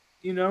Radio?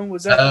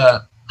 Was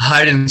that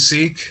Hide and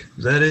Seek?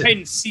 Is that it?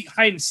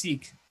 Hide and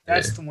Seek.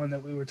 That's the one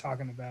that we were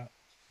talking about.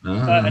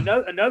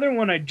 Another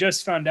one I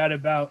just found out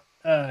about,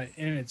 and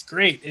it's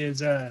great,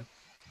 is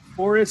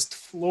Forest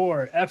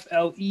Floor,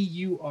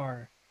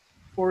 FLEUR,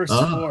 Forest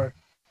Floor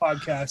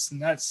podcast,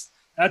 and that's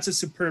a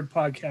superb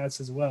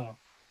podcast as well.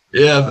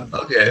 Yeah.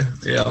 Okay.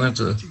 Yeah, I'll have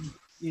to.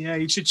 Yeah,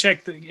 you should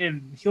check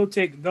and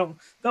they'll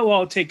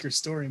all take your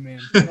story, man.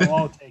 They'll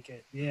all take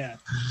it. Yeah,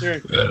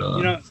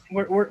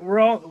 we're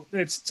all.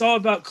 It's all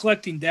about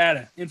collecting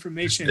data,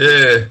 information.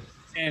 Yeah.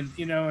 And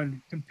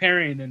and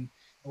comparing, and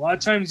a lot of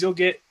times you'll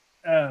get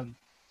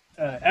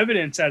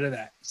evidence out of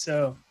that.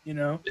 So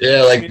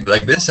Yeah,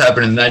 like this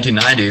happened in the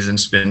 1990s and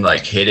it's been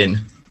hidden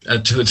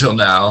until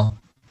now.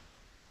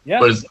 Yeah.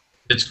 But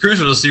it's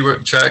crucial to see where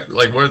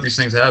these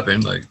things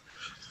happen.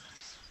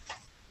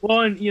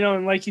 Well,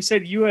 and like you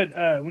said, you had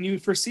when you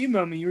first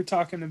emailed me, you were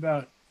talking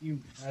about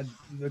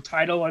the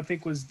title. I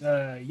think was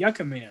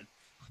Yucca Man.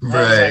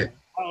 Right.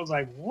 I was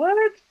like,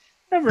 what?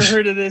 Never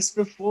heard of this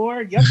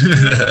before.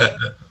 Yucca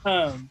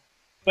Man.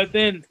 But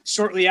then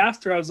shortly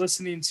after, I was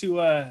listening to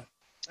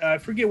I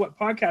forget what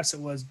podcast it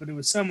was, but it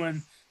was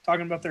someone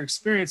talking about their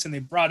experience, and they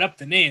brought up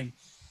the name,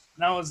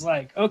 and I was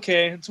like,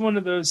 okay, it's one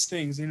of those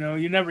things. You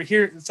never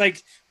hear it. It's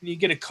like when you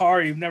get a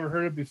car you've never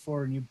heard of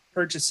before, and you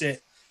purchase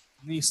it.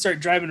 And you start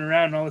driving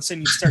around, and all of a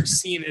sudden you start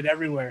seeing it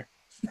everywhere.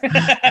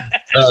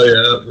 Oh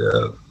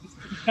yeah.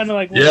 Kind of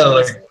like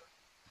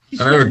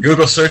I remember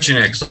Google searching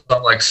it because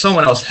I'm like,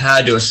 someone else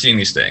had to have seen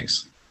these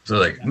things.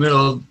 So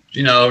middle,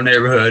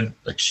 neighborhood,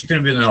 she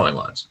couldn't be the only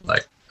ones.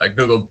 I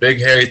Googled big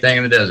hairy thing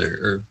in the desert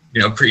or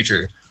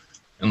creature,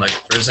 and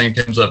first thing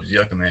that comes up is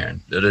Yucca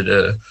Man.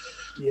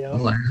 Yeah.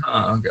 I'm like,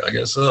 I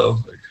guess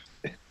so.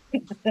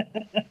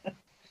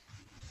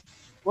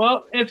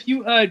 Well, if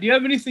you do you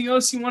have anything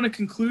else you want to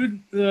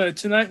conclude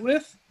tonight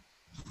with?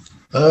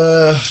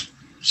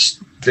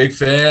 Big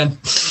fan.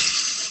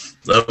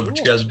 Love what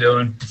you guys are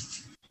doing.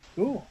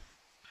 Cool.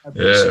 I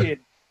appreciate it.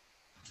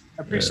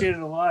 I appreciate it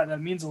a lot.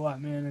 That means a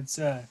lot, man. It's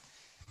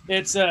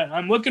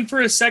I'm looking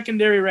for a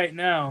secondary right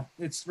now.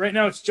 It's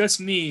just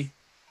me.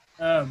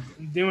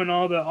 Doing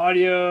all the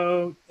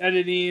audio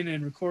editing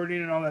and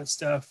recording and all that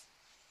stuff.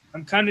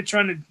 I'm kind of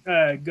trying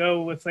to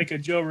go with a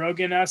Joe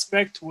Rogan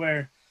aspect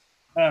where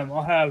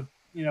I'll have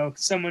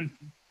someone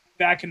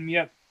backing me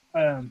up,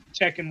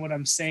 checking what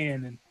I'm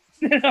saying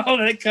and all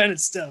that kind of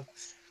stuff.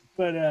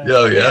 But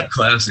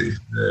classy.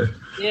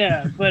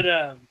 Yeah,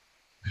 but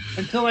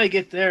until I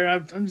get there,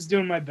 I'm just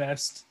doing my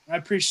best. I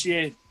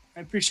appreciate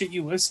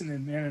you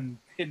listening, man, and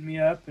hitting me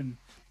up and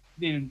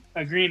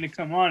agreeing to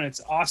come on.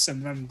 It's awesome,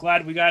 and I'm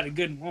glad we got a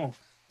good. Well,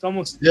 it's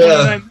almost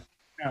 29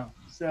 now,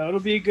 so it'll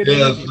be a good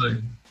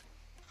interview.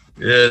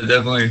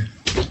 Definitely.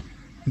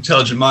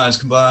 Intelligent minds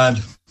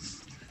combined.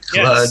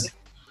 Yes,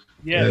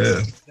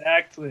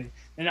 exactly.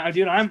 And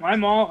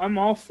I'm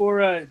all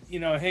for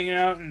hanging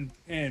out and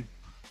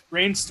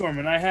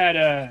brainstorming. I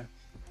had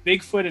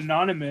Bigfoot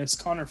Anonymous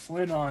Connor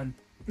Flynn on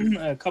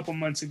a couple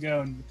months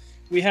ago, and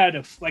we had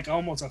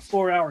almost a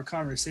 4-hour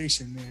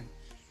conversation, man.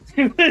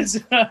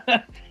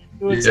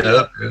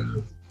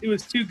 It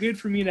was too good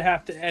for me to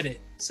have to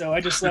edit, so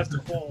I just left a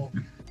hole.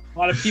 A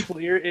lot of people,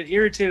 it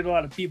irritated a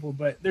lot of people,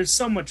 but there's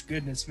so much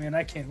goodness, man.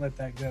 I can't let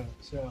that go.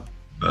 So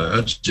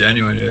that's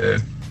genuine, yeah.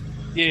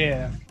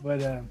 Yeah,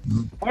 but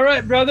all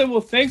right, brother.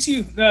 Well, thank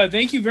you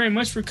very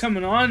much for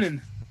coming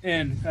on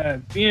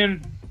and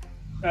being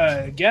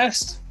a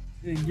guest.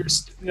 And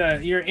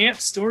your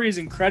aunt's story is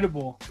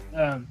incredible.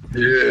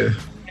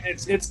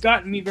 It's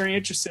gotten me very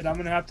interested. I'm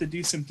gonna have to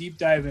do some deep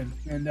diving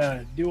and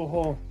do a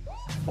whole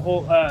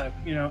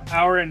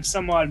hour and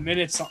some odd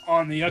minutes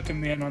on the Yucca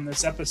Man on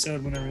this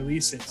episode when I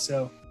release it.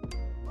 So,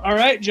 all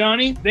right,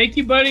 Johnny. Thank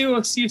you, buddy.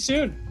 We'll see you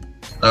soon.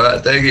 All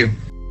right, thank you.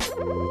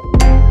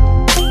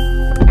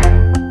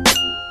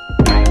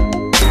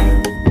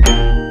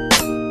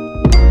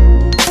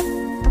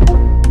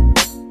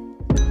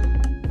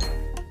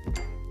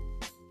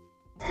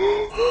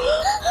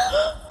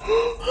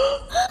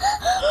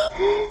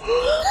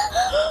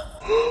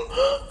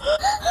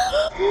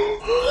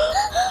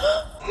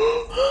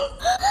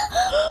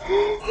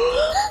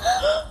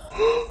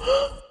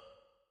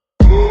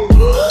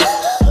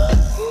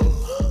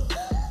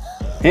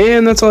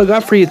 And that's all I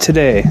got for you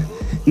today.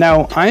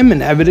 Now, I'm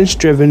an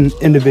evidence-driven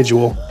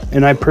individual,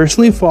 and I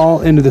personally fall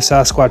into the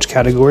Sasquatch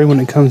category when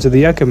it comes to the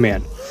Yucca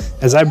Man,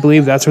 as I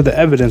believe that's where the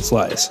evidence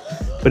lies.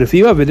 But if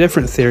you have a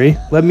different theory,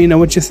 let me know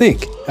what you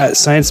think at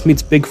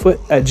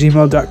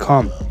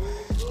sciencemeetsbigfoot@gmail.com,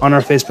 on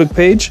our Facebook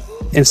page,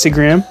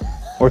 Instagram,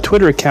 or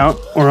Twitter account,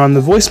 or on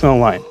the voicemail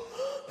line.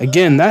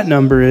 Again, that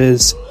number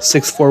is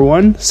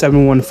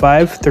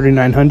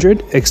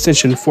 641-715-3900,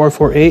 extension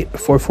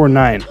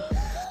 448-449.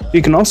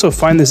 You can also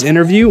find this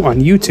interview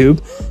on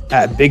YouTube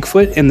at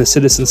Bigfoot and the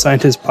Citizen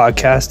Scientist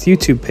Podcast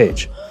YouTube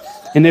page.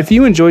 And if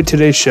you enjoyed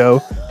today's show,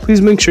 please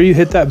make sure you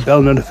hit that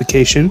bell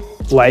notification,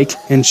 like,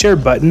 and share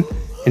button,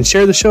 and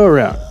share the show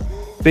around.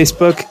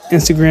 Facebook,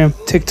 Instagram,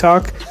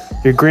 TikTok,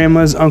 your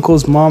grandma's,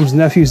 uncle's, mom's,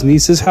 nephew's,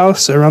 niece's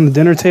house around the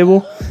dinner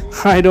table.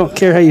 I don't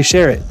care how you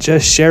share it,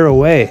 just share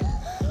away.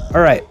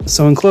 Alright,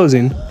 so in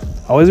closing,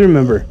 always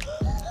remember,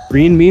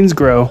 green means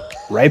grow,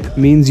 ripe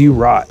means you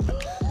rot.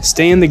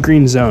 Stay in the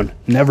green zone,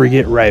 never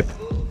get ripe.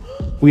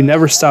 We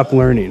never stop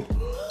learning.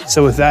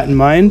 So with that in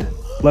mind,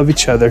 love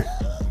each other,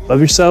 love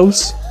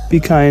yourselves, be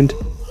kind,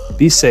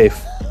 be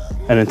safe,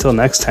 and until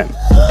next time.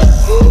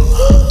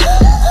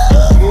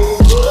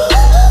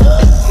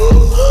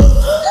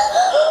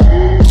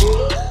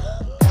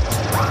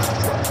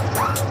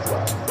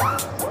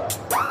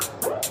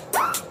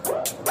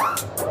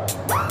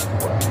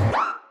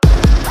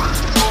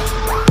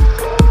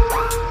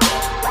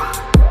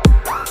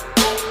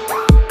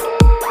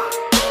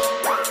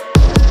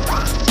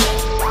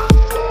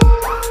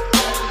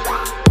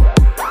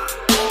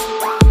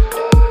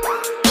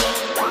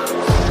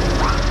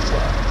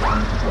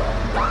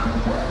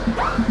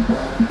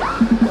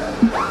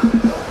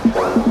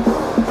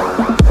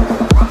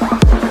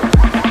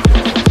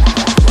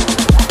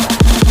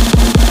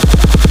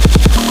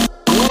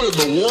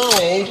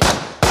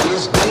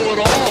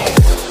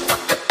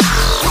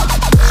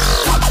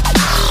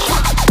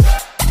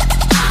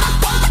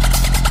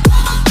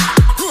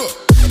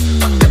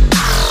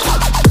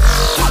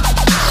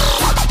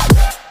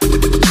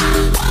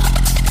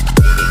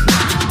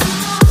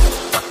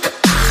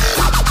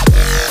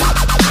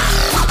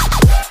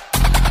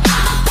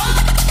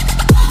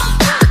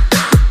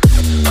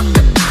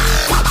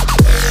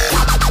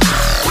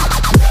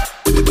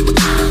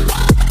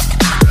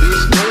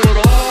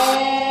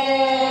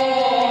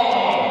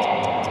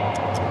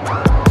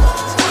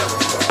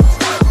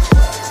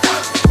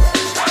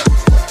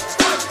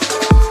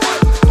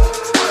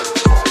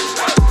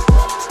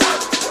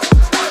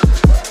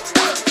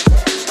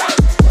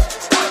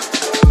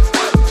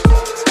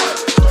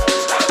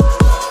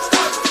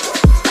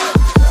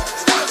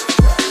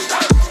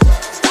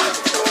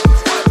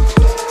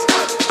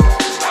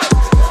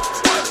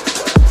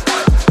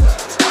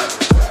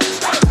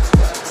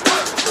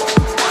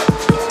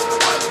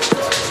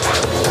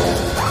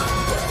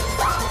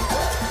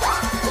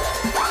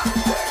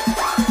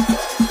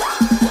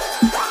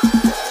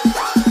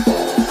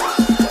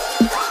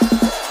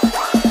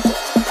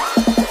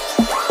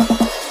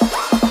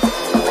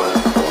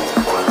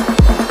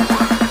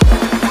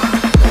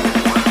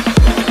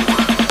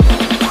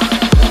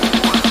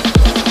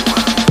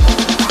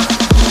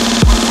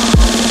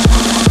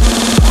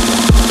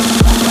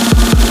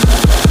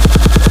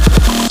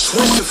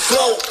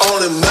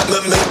 On him,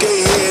 make it